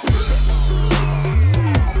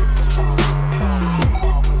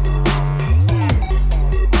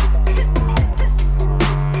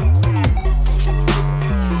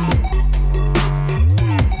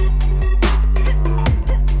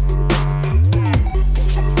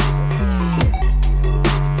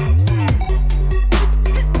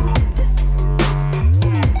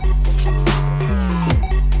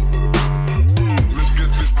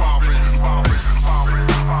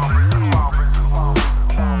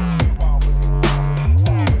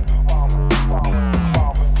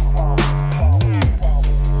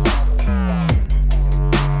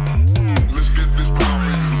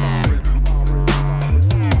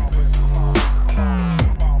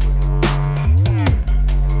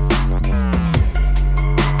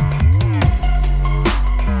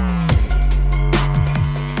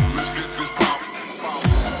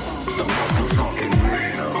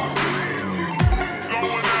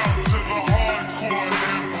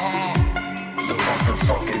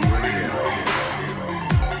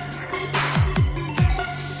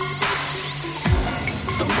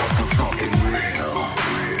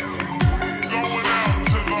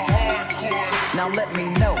 Now let me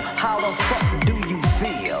know, how the fuck do you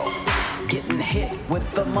feel? Getting hit with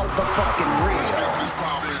the motherfucking real.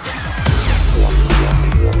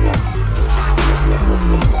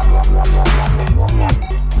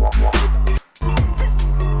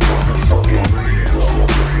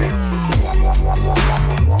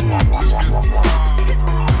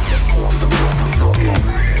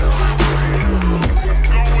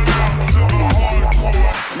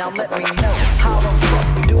 Now let me know, how the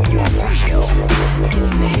fuck do you feel?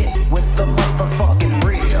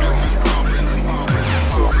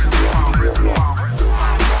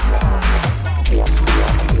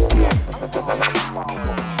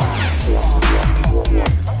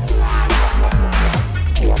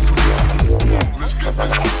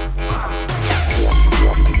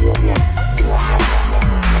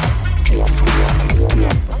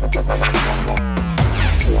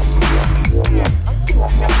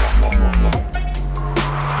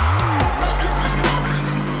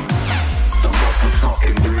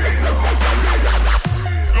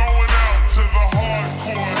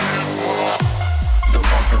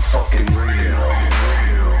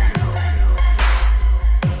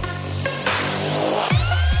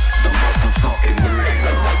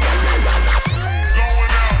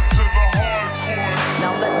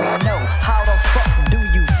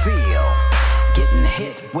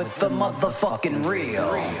 with the motherfucking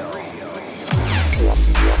real.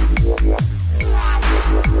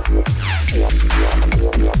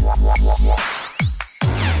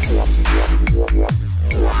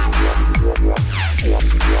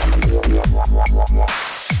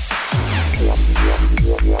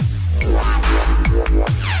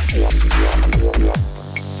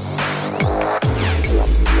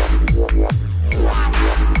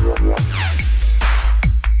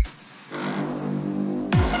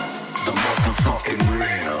 The motherfucking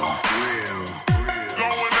real.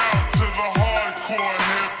 Going out to the hardcore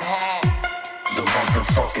hip hop. The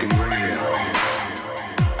motherfucking real.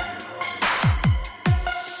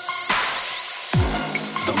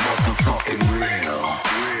 The motherfucking real.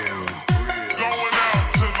 Going out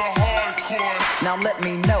to the hardcore. Now let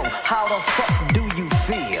me know, how the fuck do you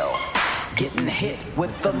feel? Getting hit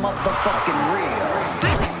with the motherfucking real. The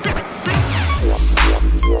motherfucking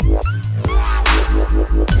real.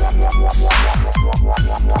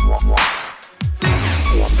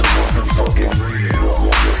 The motherfucking real.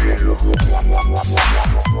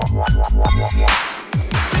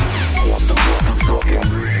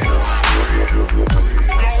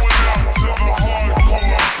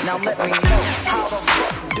 Now let me know, how the fuck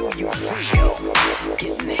do you feel?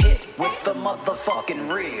 Getting hit with the motherfucking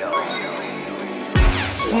real.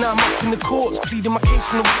 So now I'm up in the courts, pleading my case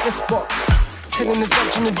from the witness box. Telling the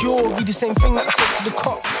judge and the jury the same thing that I said to the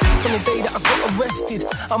cops. On the day that I got arrested,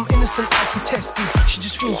 I'm innocent, I protested. She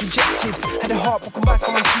just feels rejected. Had her heart broken by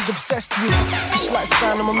someone she's obsessed with. Cause she likes the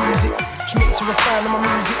sound of my music. She makes her a fan of my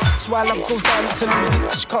music. So why love goes down to lose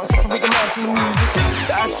it. She can't separate the man from the music.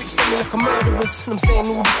 The eyes fixed on me like a murderess. And I'm saying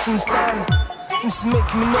all this in the stand. And this is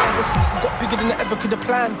making me nervous. This has got bigger than I ever could have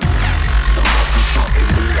planned.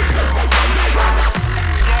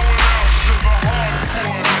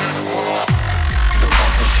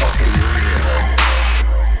 Fucking real.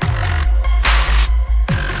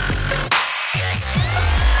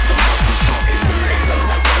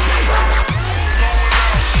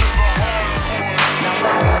 Now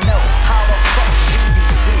let me know, how the fuck do you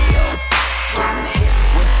feel? Getting hit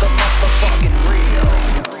with the motherfucking real.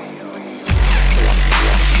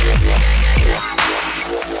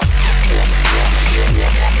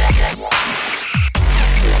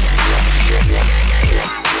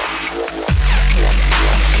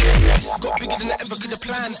 Got bigger than I ever could have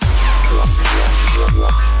planned. Now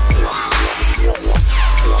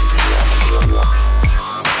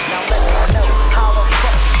let me know, how the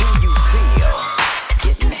fuck do you feel?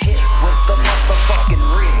 Getting hit with the motherfucking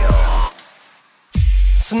real.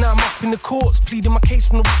 So now I'm up in the courts, pleading my case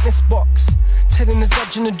from the witness box. Telling the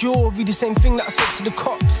judge and the jury the same thing that I said to the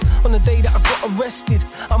cops. On the day that I got arrested,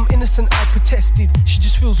 I'm innocent, I protested. She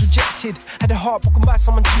just feels rejected. Had her heart broken by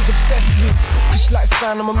someone she's obsessed with. Cause she likes the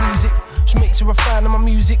sound of my music. She makes her a fan of my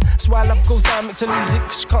music. So why love goes down, makes her lose it.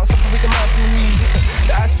 Cause she can't separate the man from the music.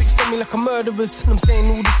 The eyes fixed on me like a murderess. And I'm saying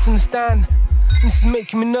all this in the stand. And this is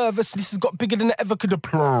making me nervous. This has got bigger than I ever could have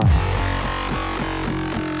planned.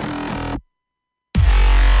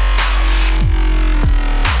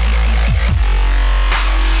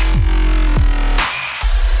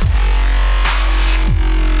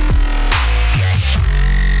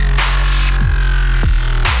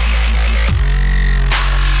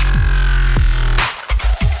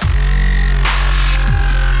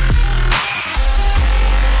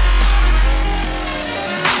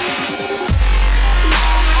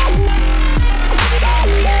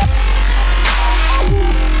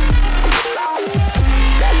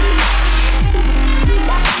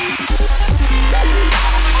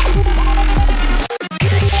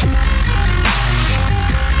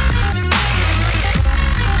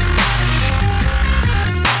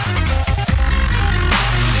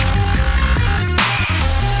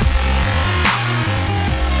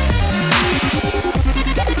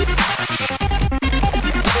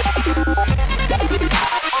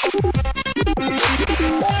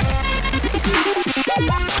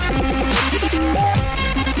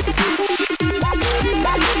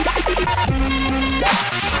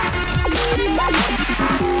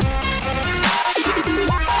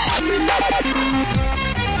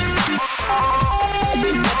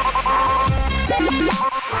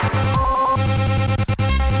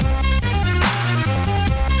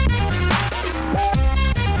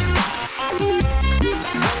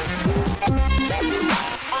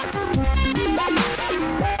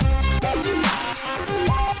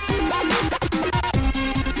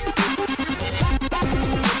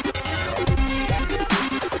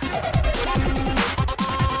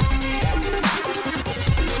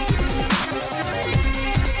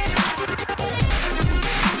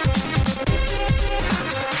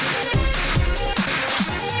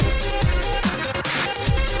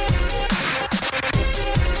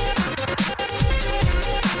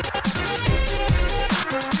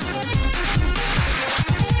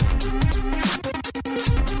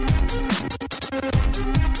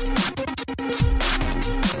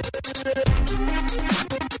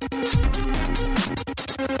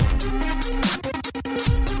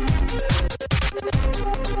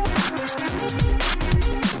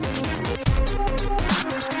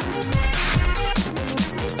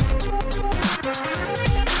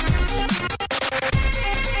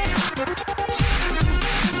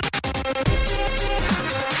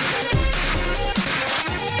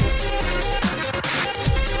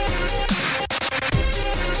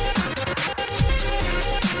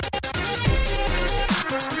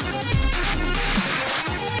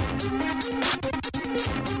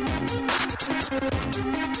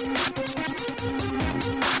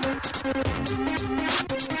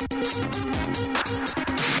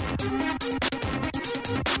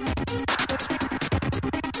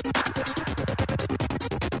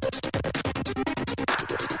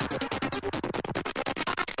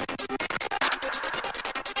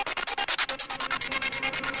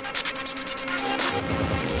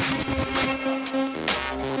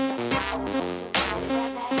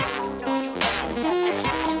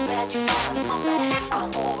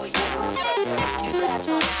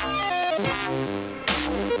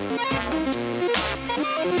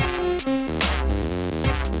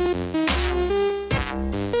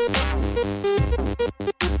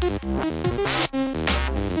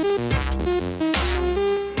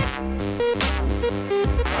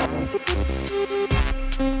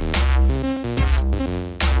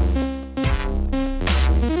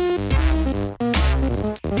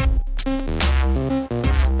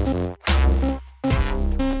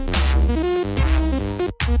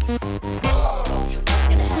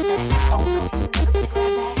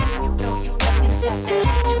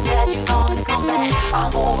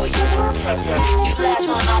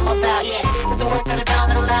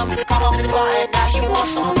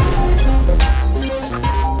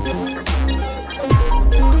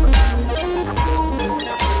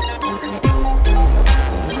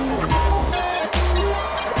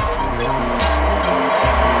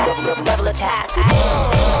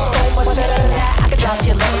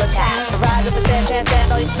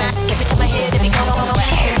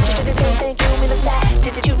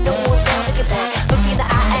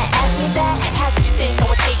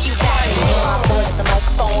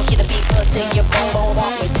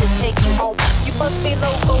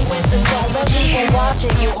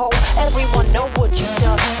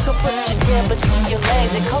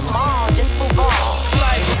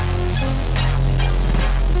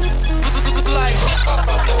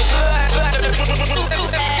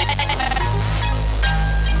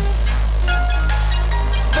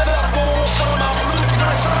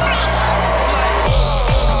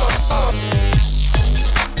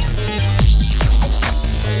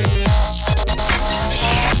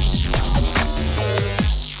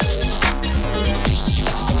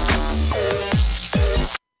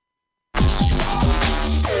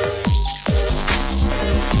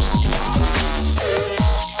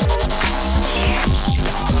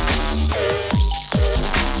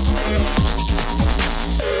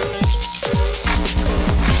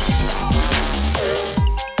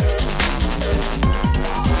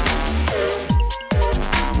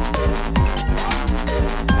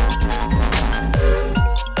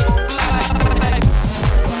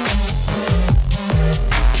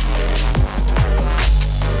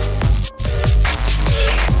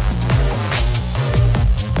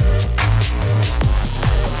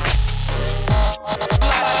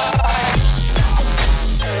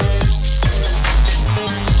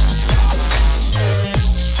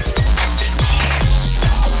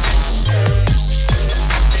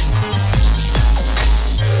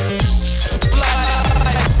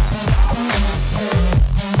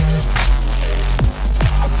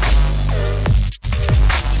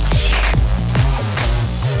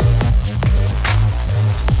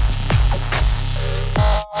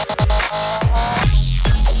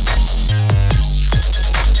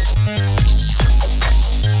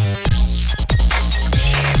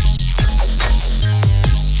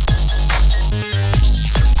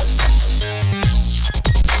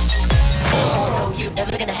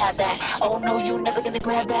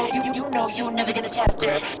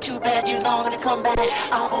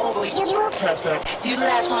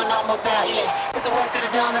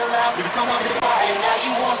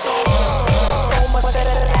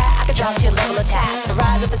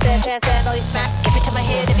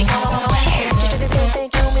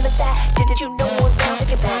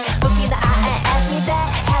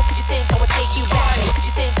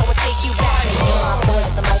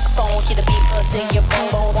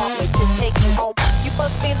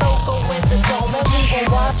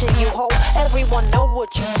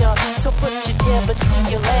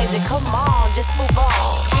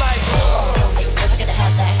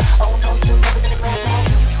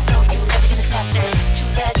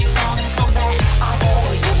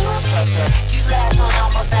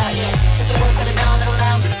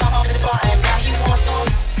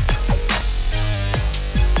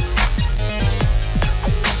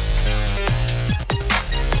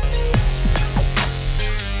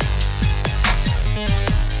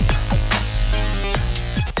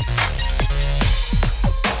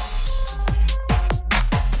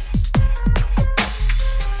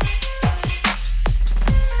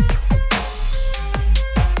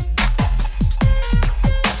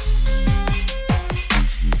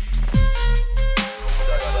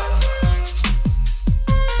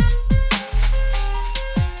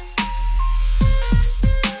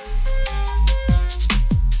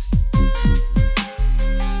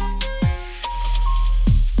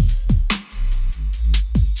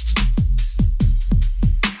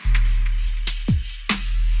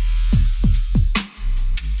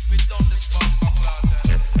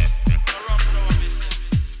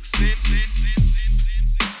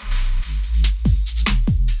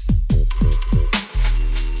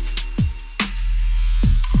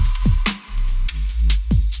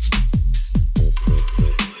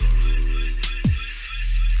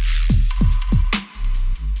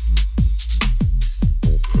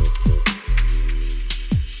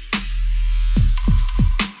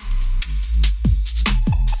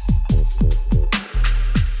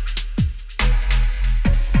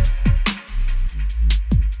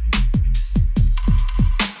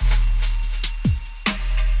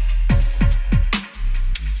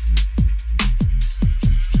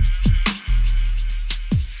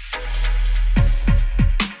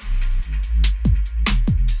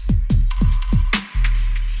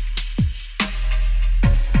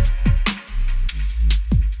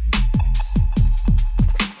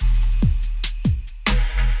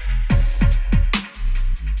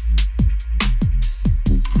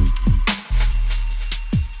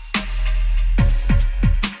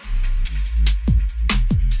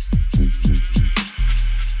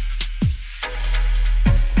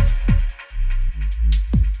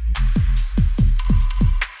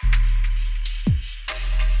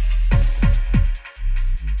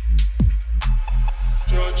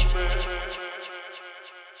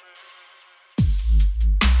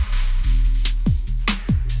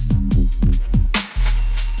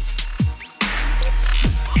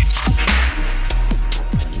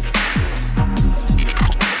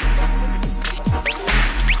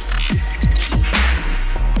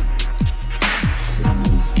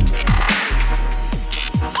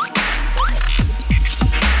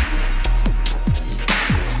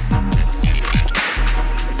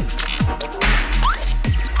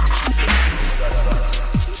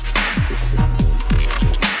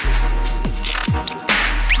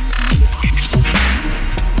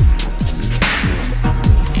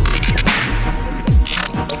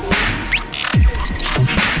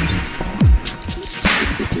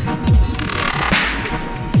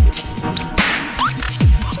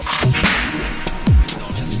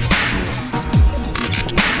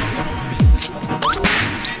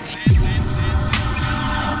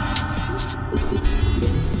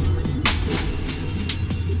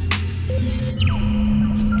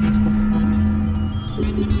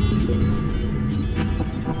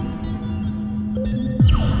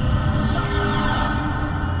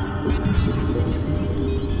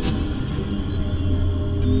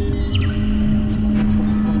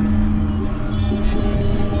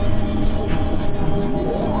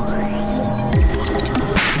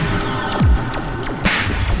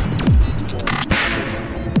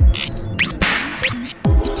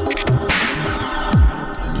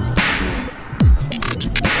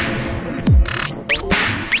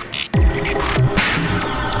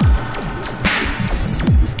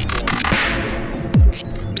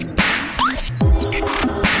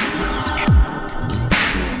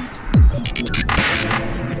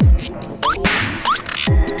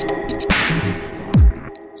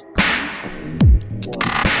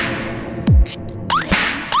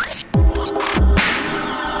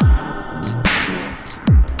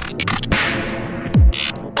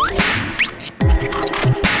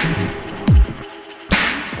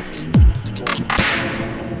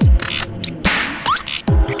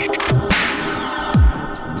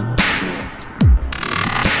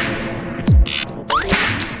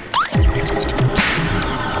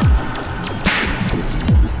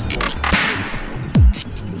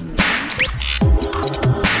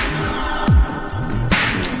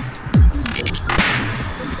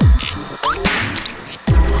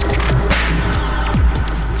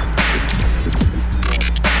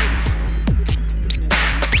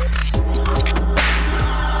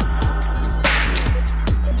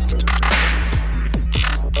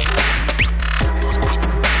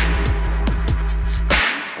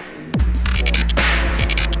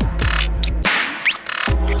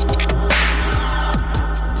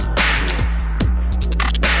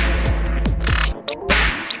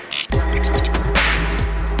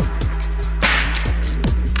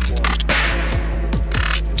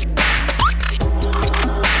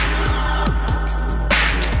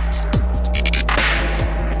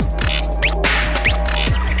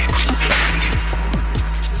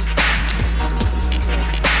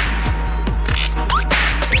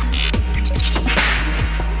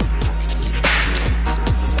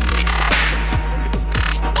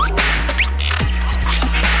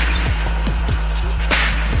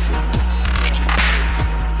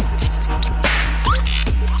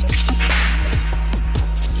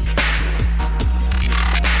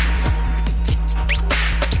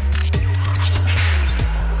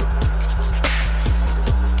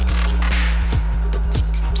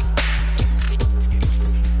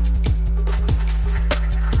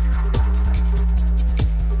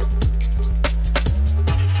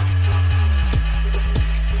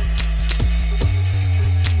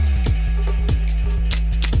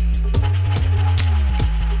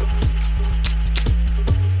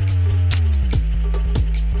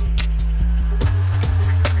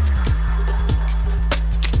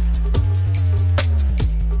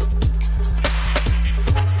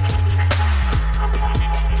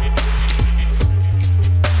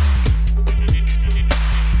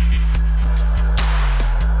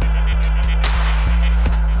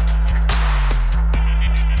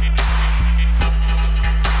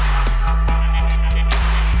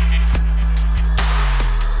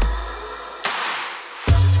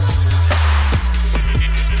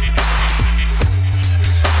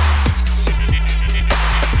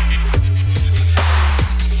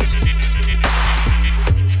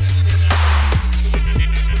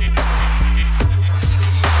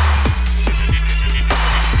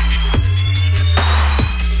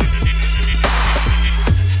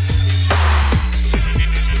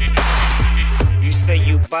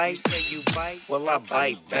 bite, well I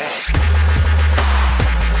bite back.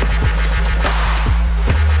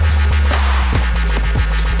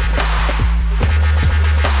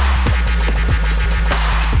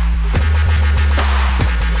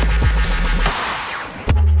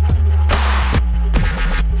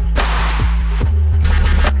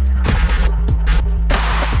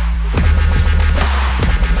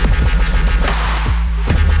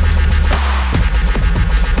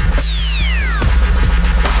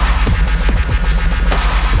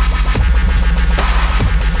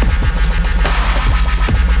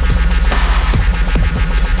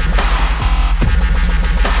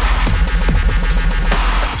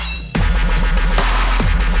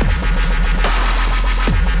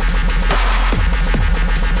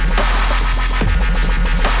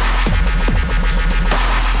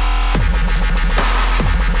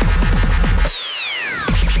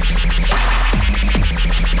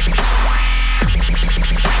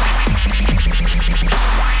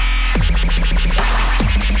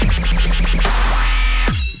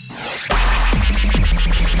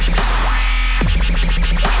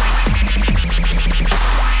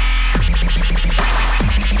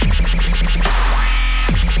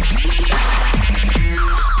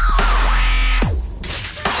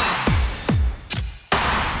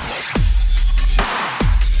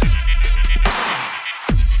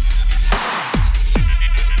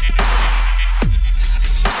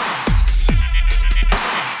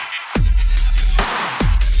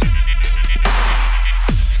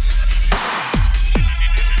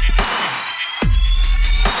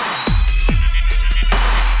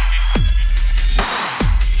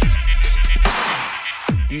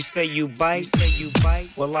 say you bite,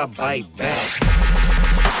 well I bite back.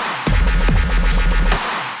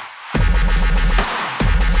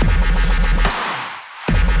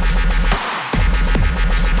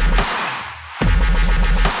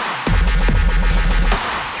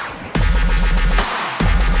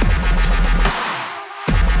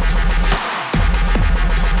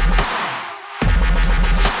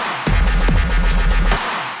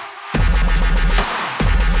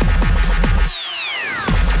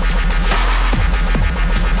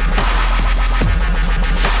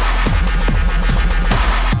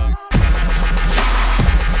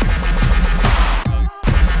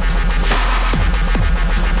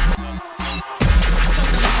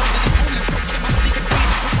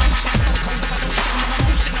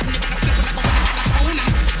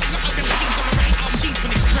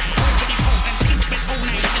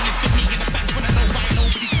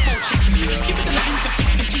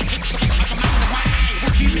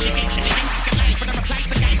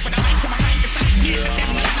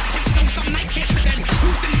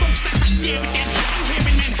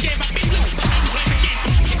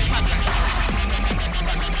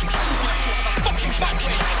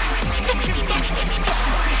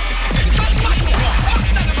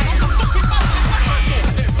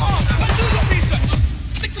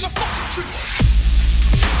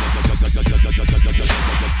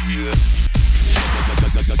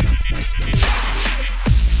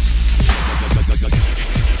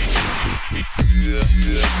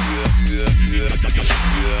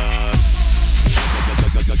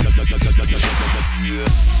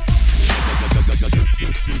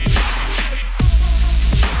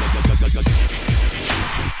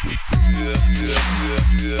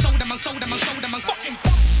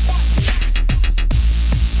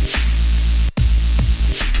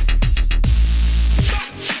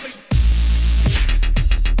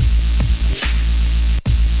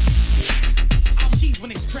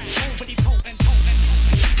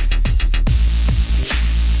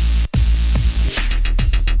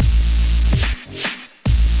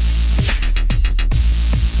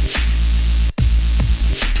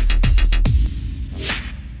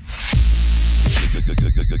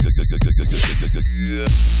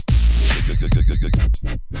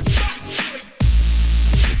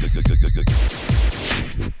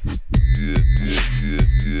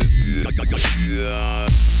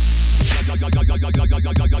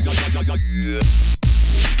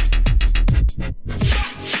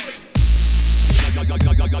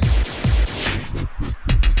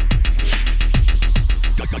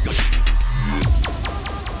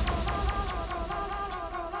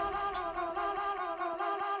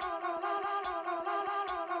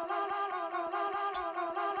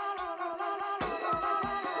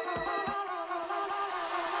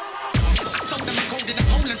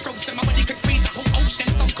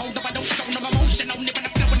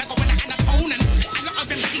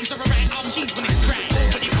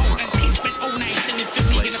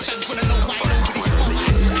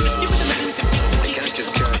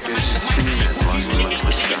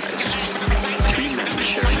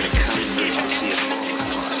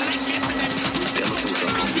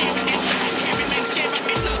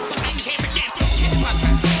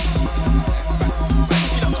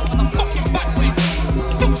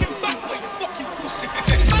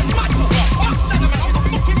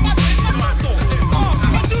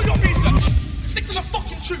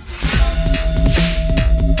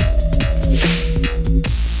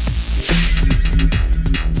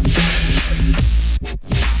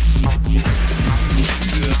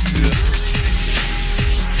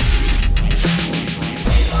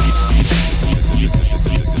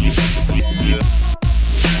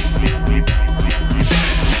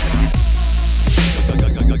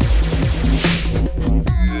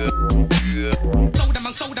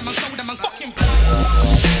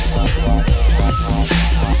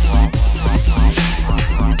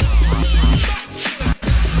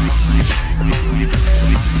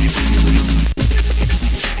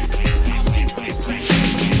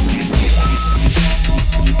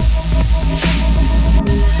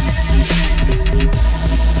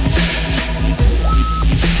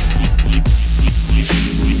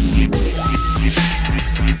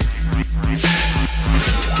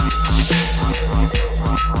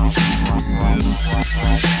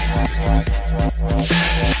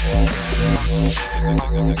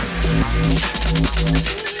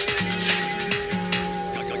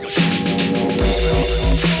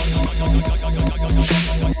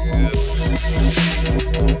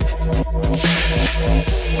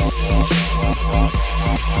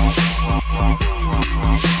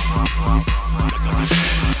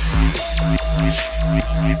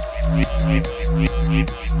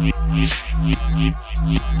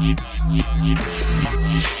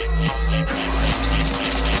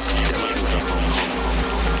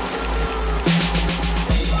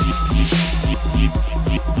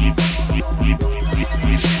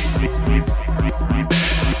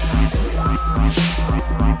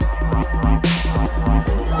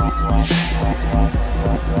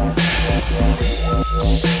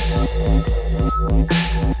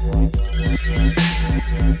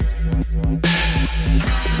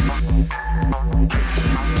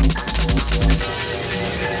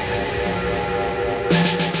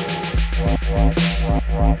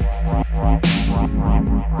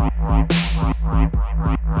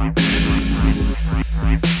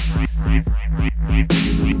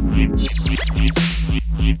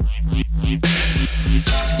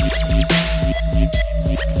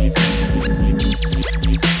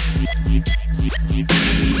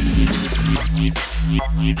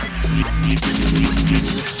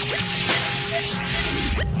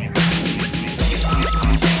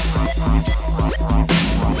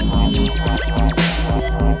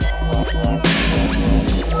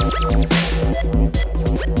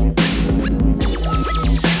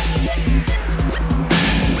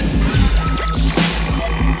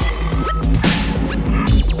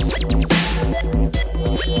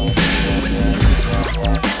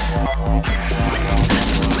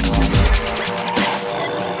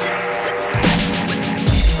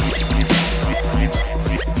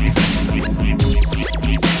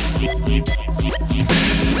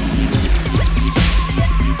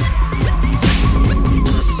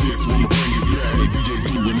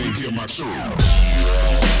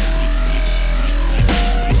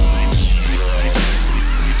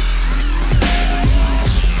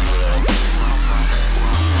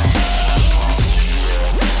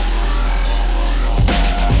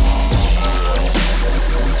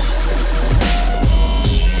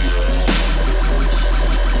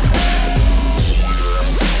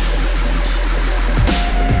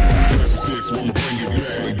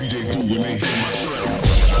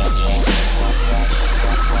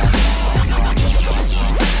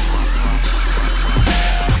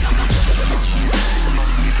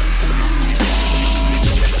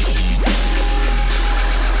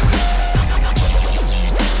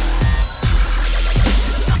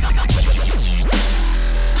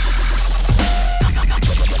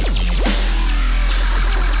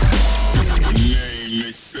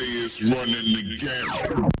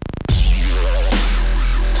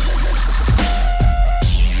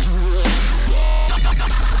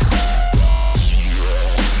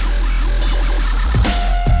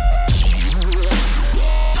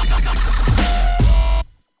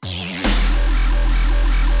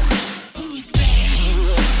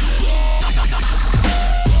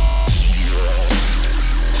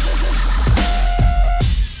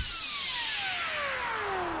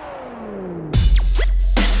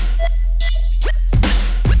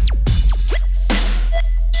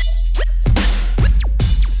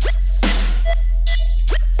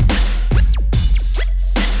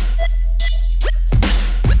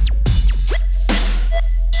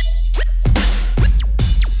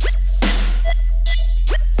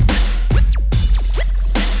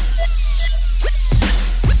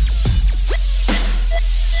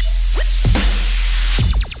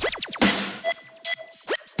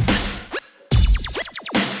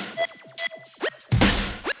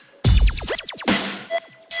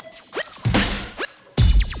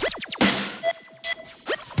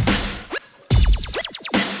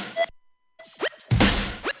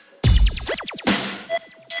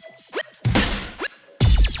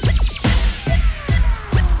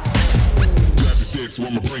 So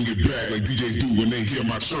I'ma bring it back like DJs do when they hear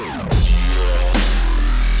my show.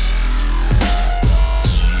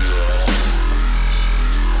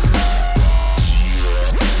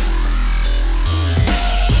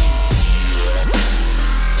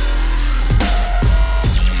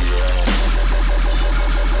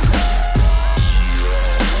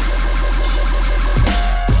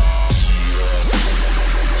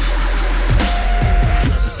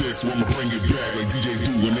 So I'ma bring it back like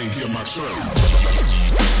DJs do when they hear my show.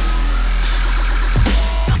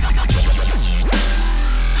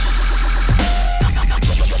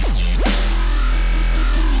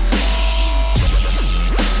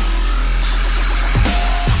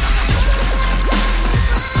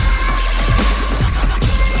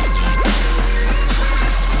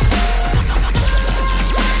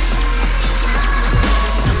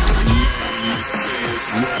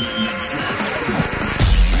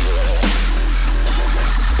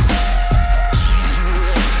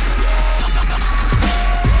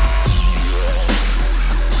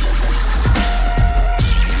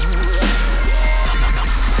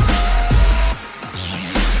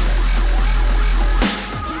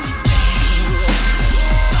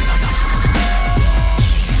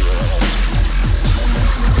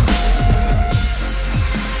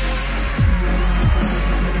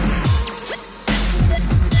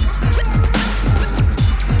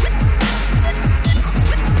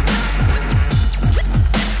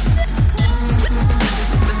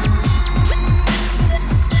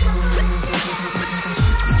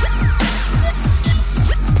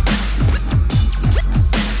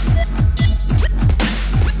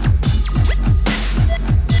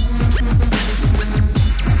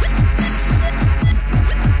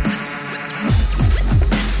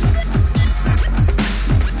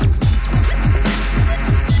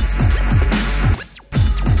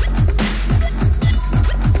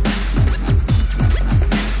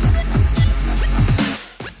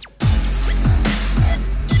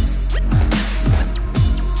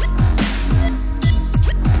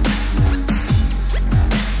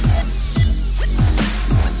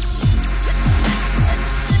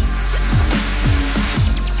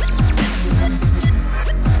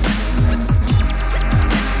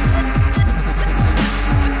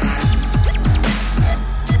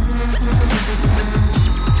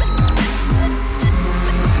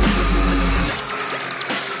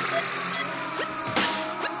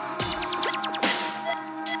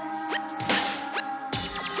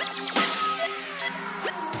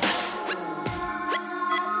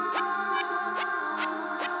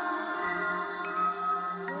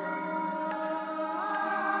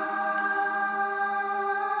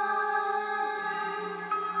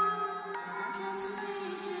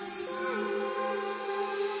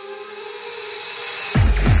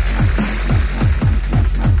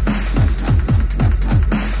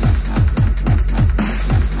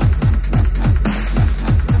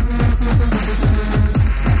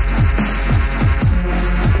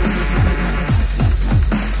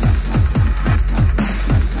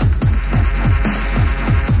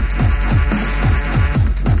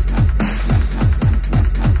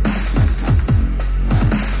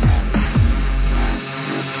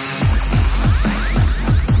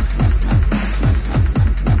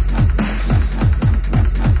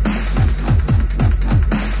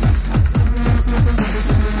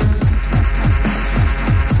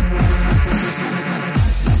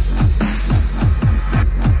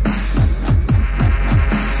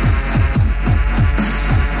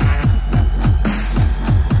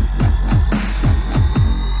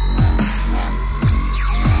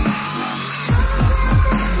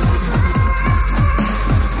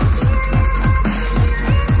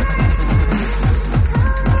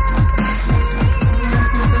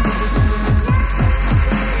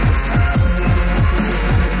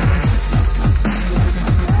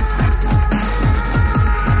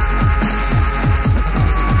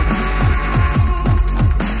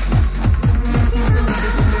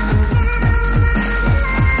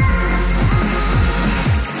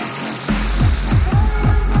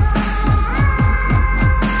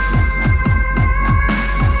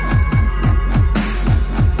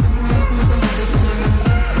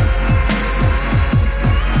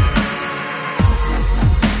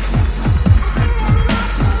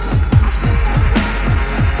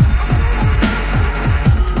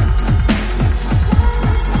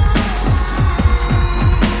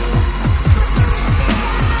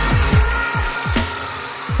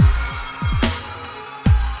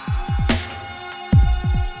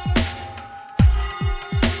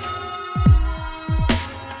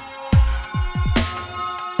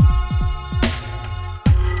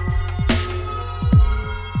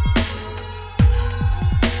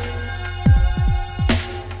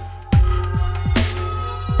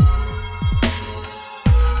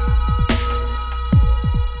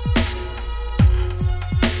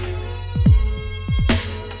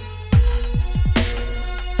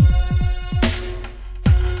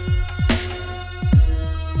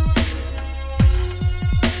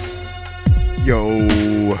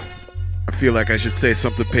 Yo, I feel like I should say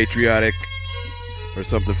something patriotic or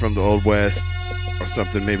something from the Old West or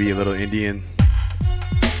something maybe a little Indian.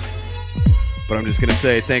 But I'm just going to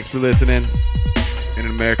say thanks for listening in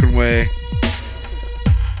an American way.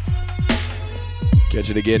 Catch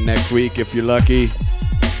it again next week if you're lucky.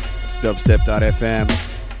 It's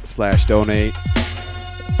dubstep.fm/donate.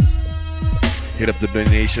 Hit up the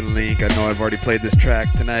donation link. I know I've already played this track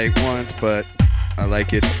tonight once, but I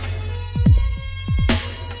like it.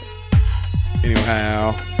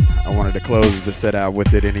 Anyhow, I wanted to close the set out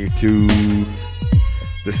with it in a tune.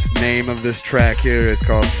 The name of this track here is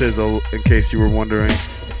called Sizzle, in case you were wondering.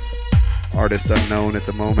 Artist unknown at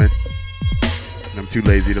the moment. And I'm too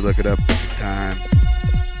lazy to look it up at the time.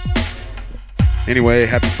 Anyway,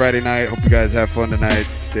 happy Friday night. Hope you guys have fun tonight.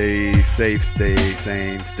 Stay safe, stay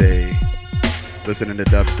sane, stay listening to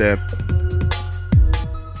dubstep.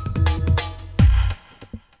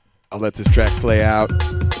 I'll let this track play out.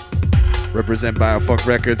 Represent Biofunk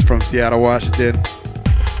Records from Seattle, Washington.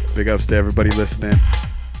 Big ups to everybody listening.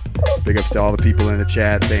 Big ups to all the people in the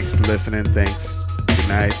chat. Thanks for listening. Thanks. Good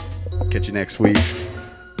night. Catch you next week.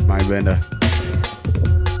 MindBender.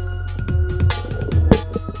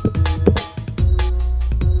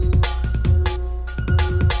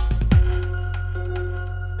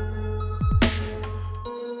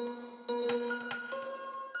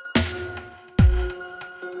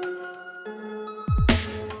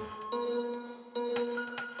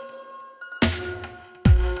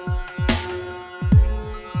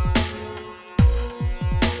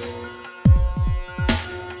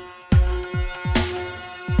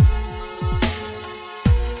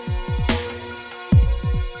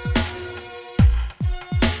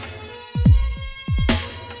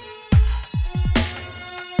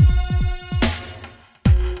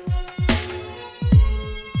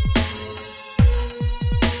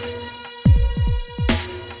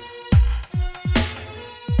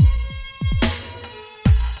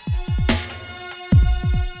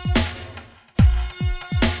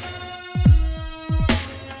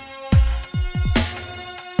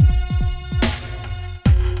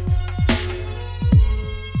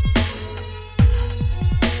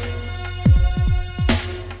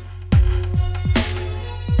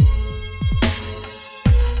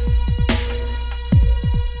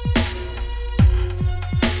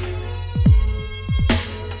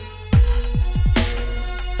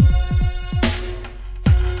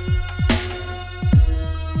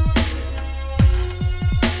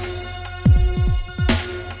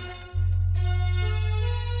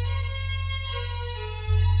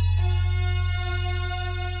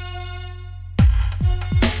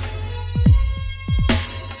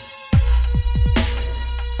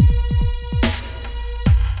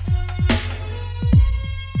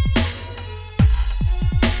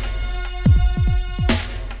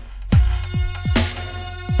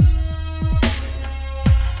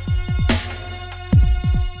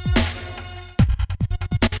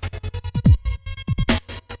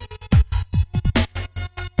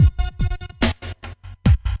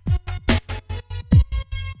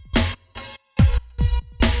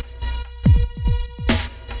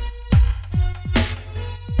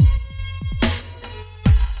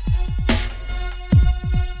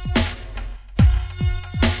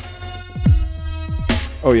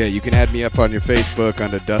 Oh yeah, you can add me up on your Facebook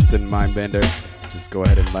under Dustin MindBender. Just go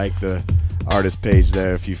ahead and like the artist page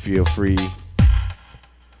there if you feel free.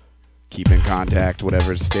 Keep in contact,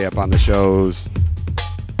 whatever. Stay up on the shows.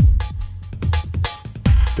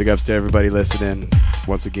 Big ups to everybody listening.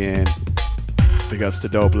 Once again, big ups to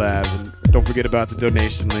Dope Labs. And don't forget about the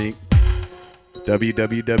donation link.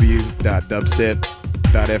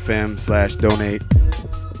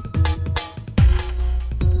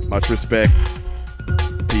 www.dubstep.fm/donate. Much respect.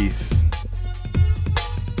 Peace.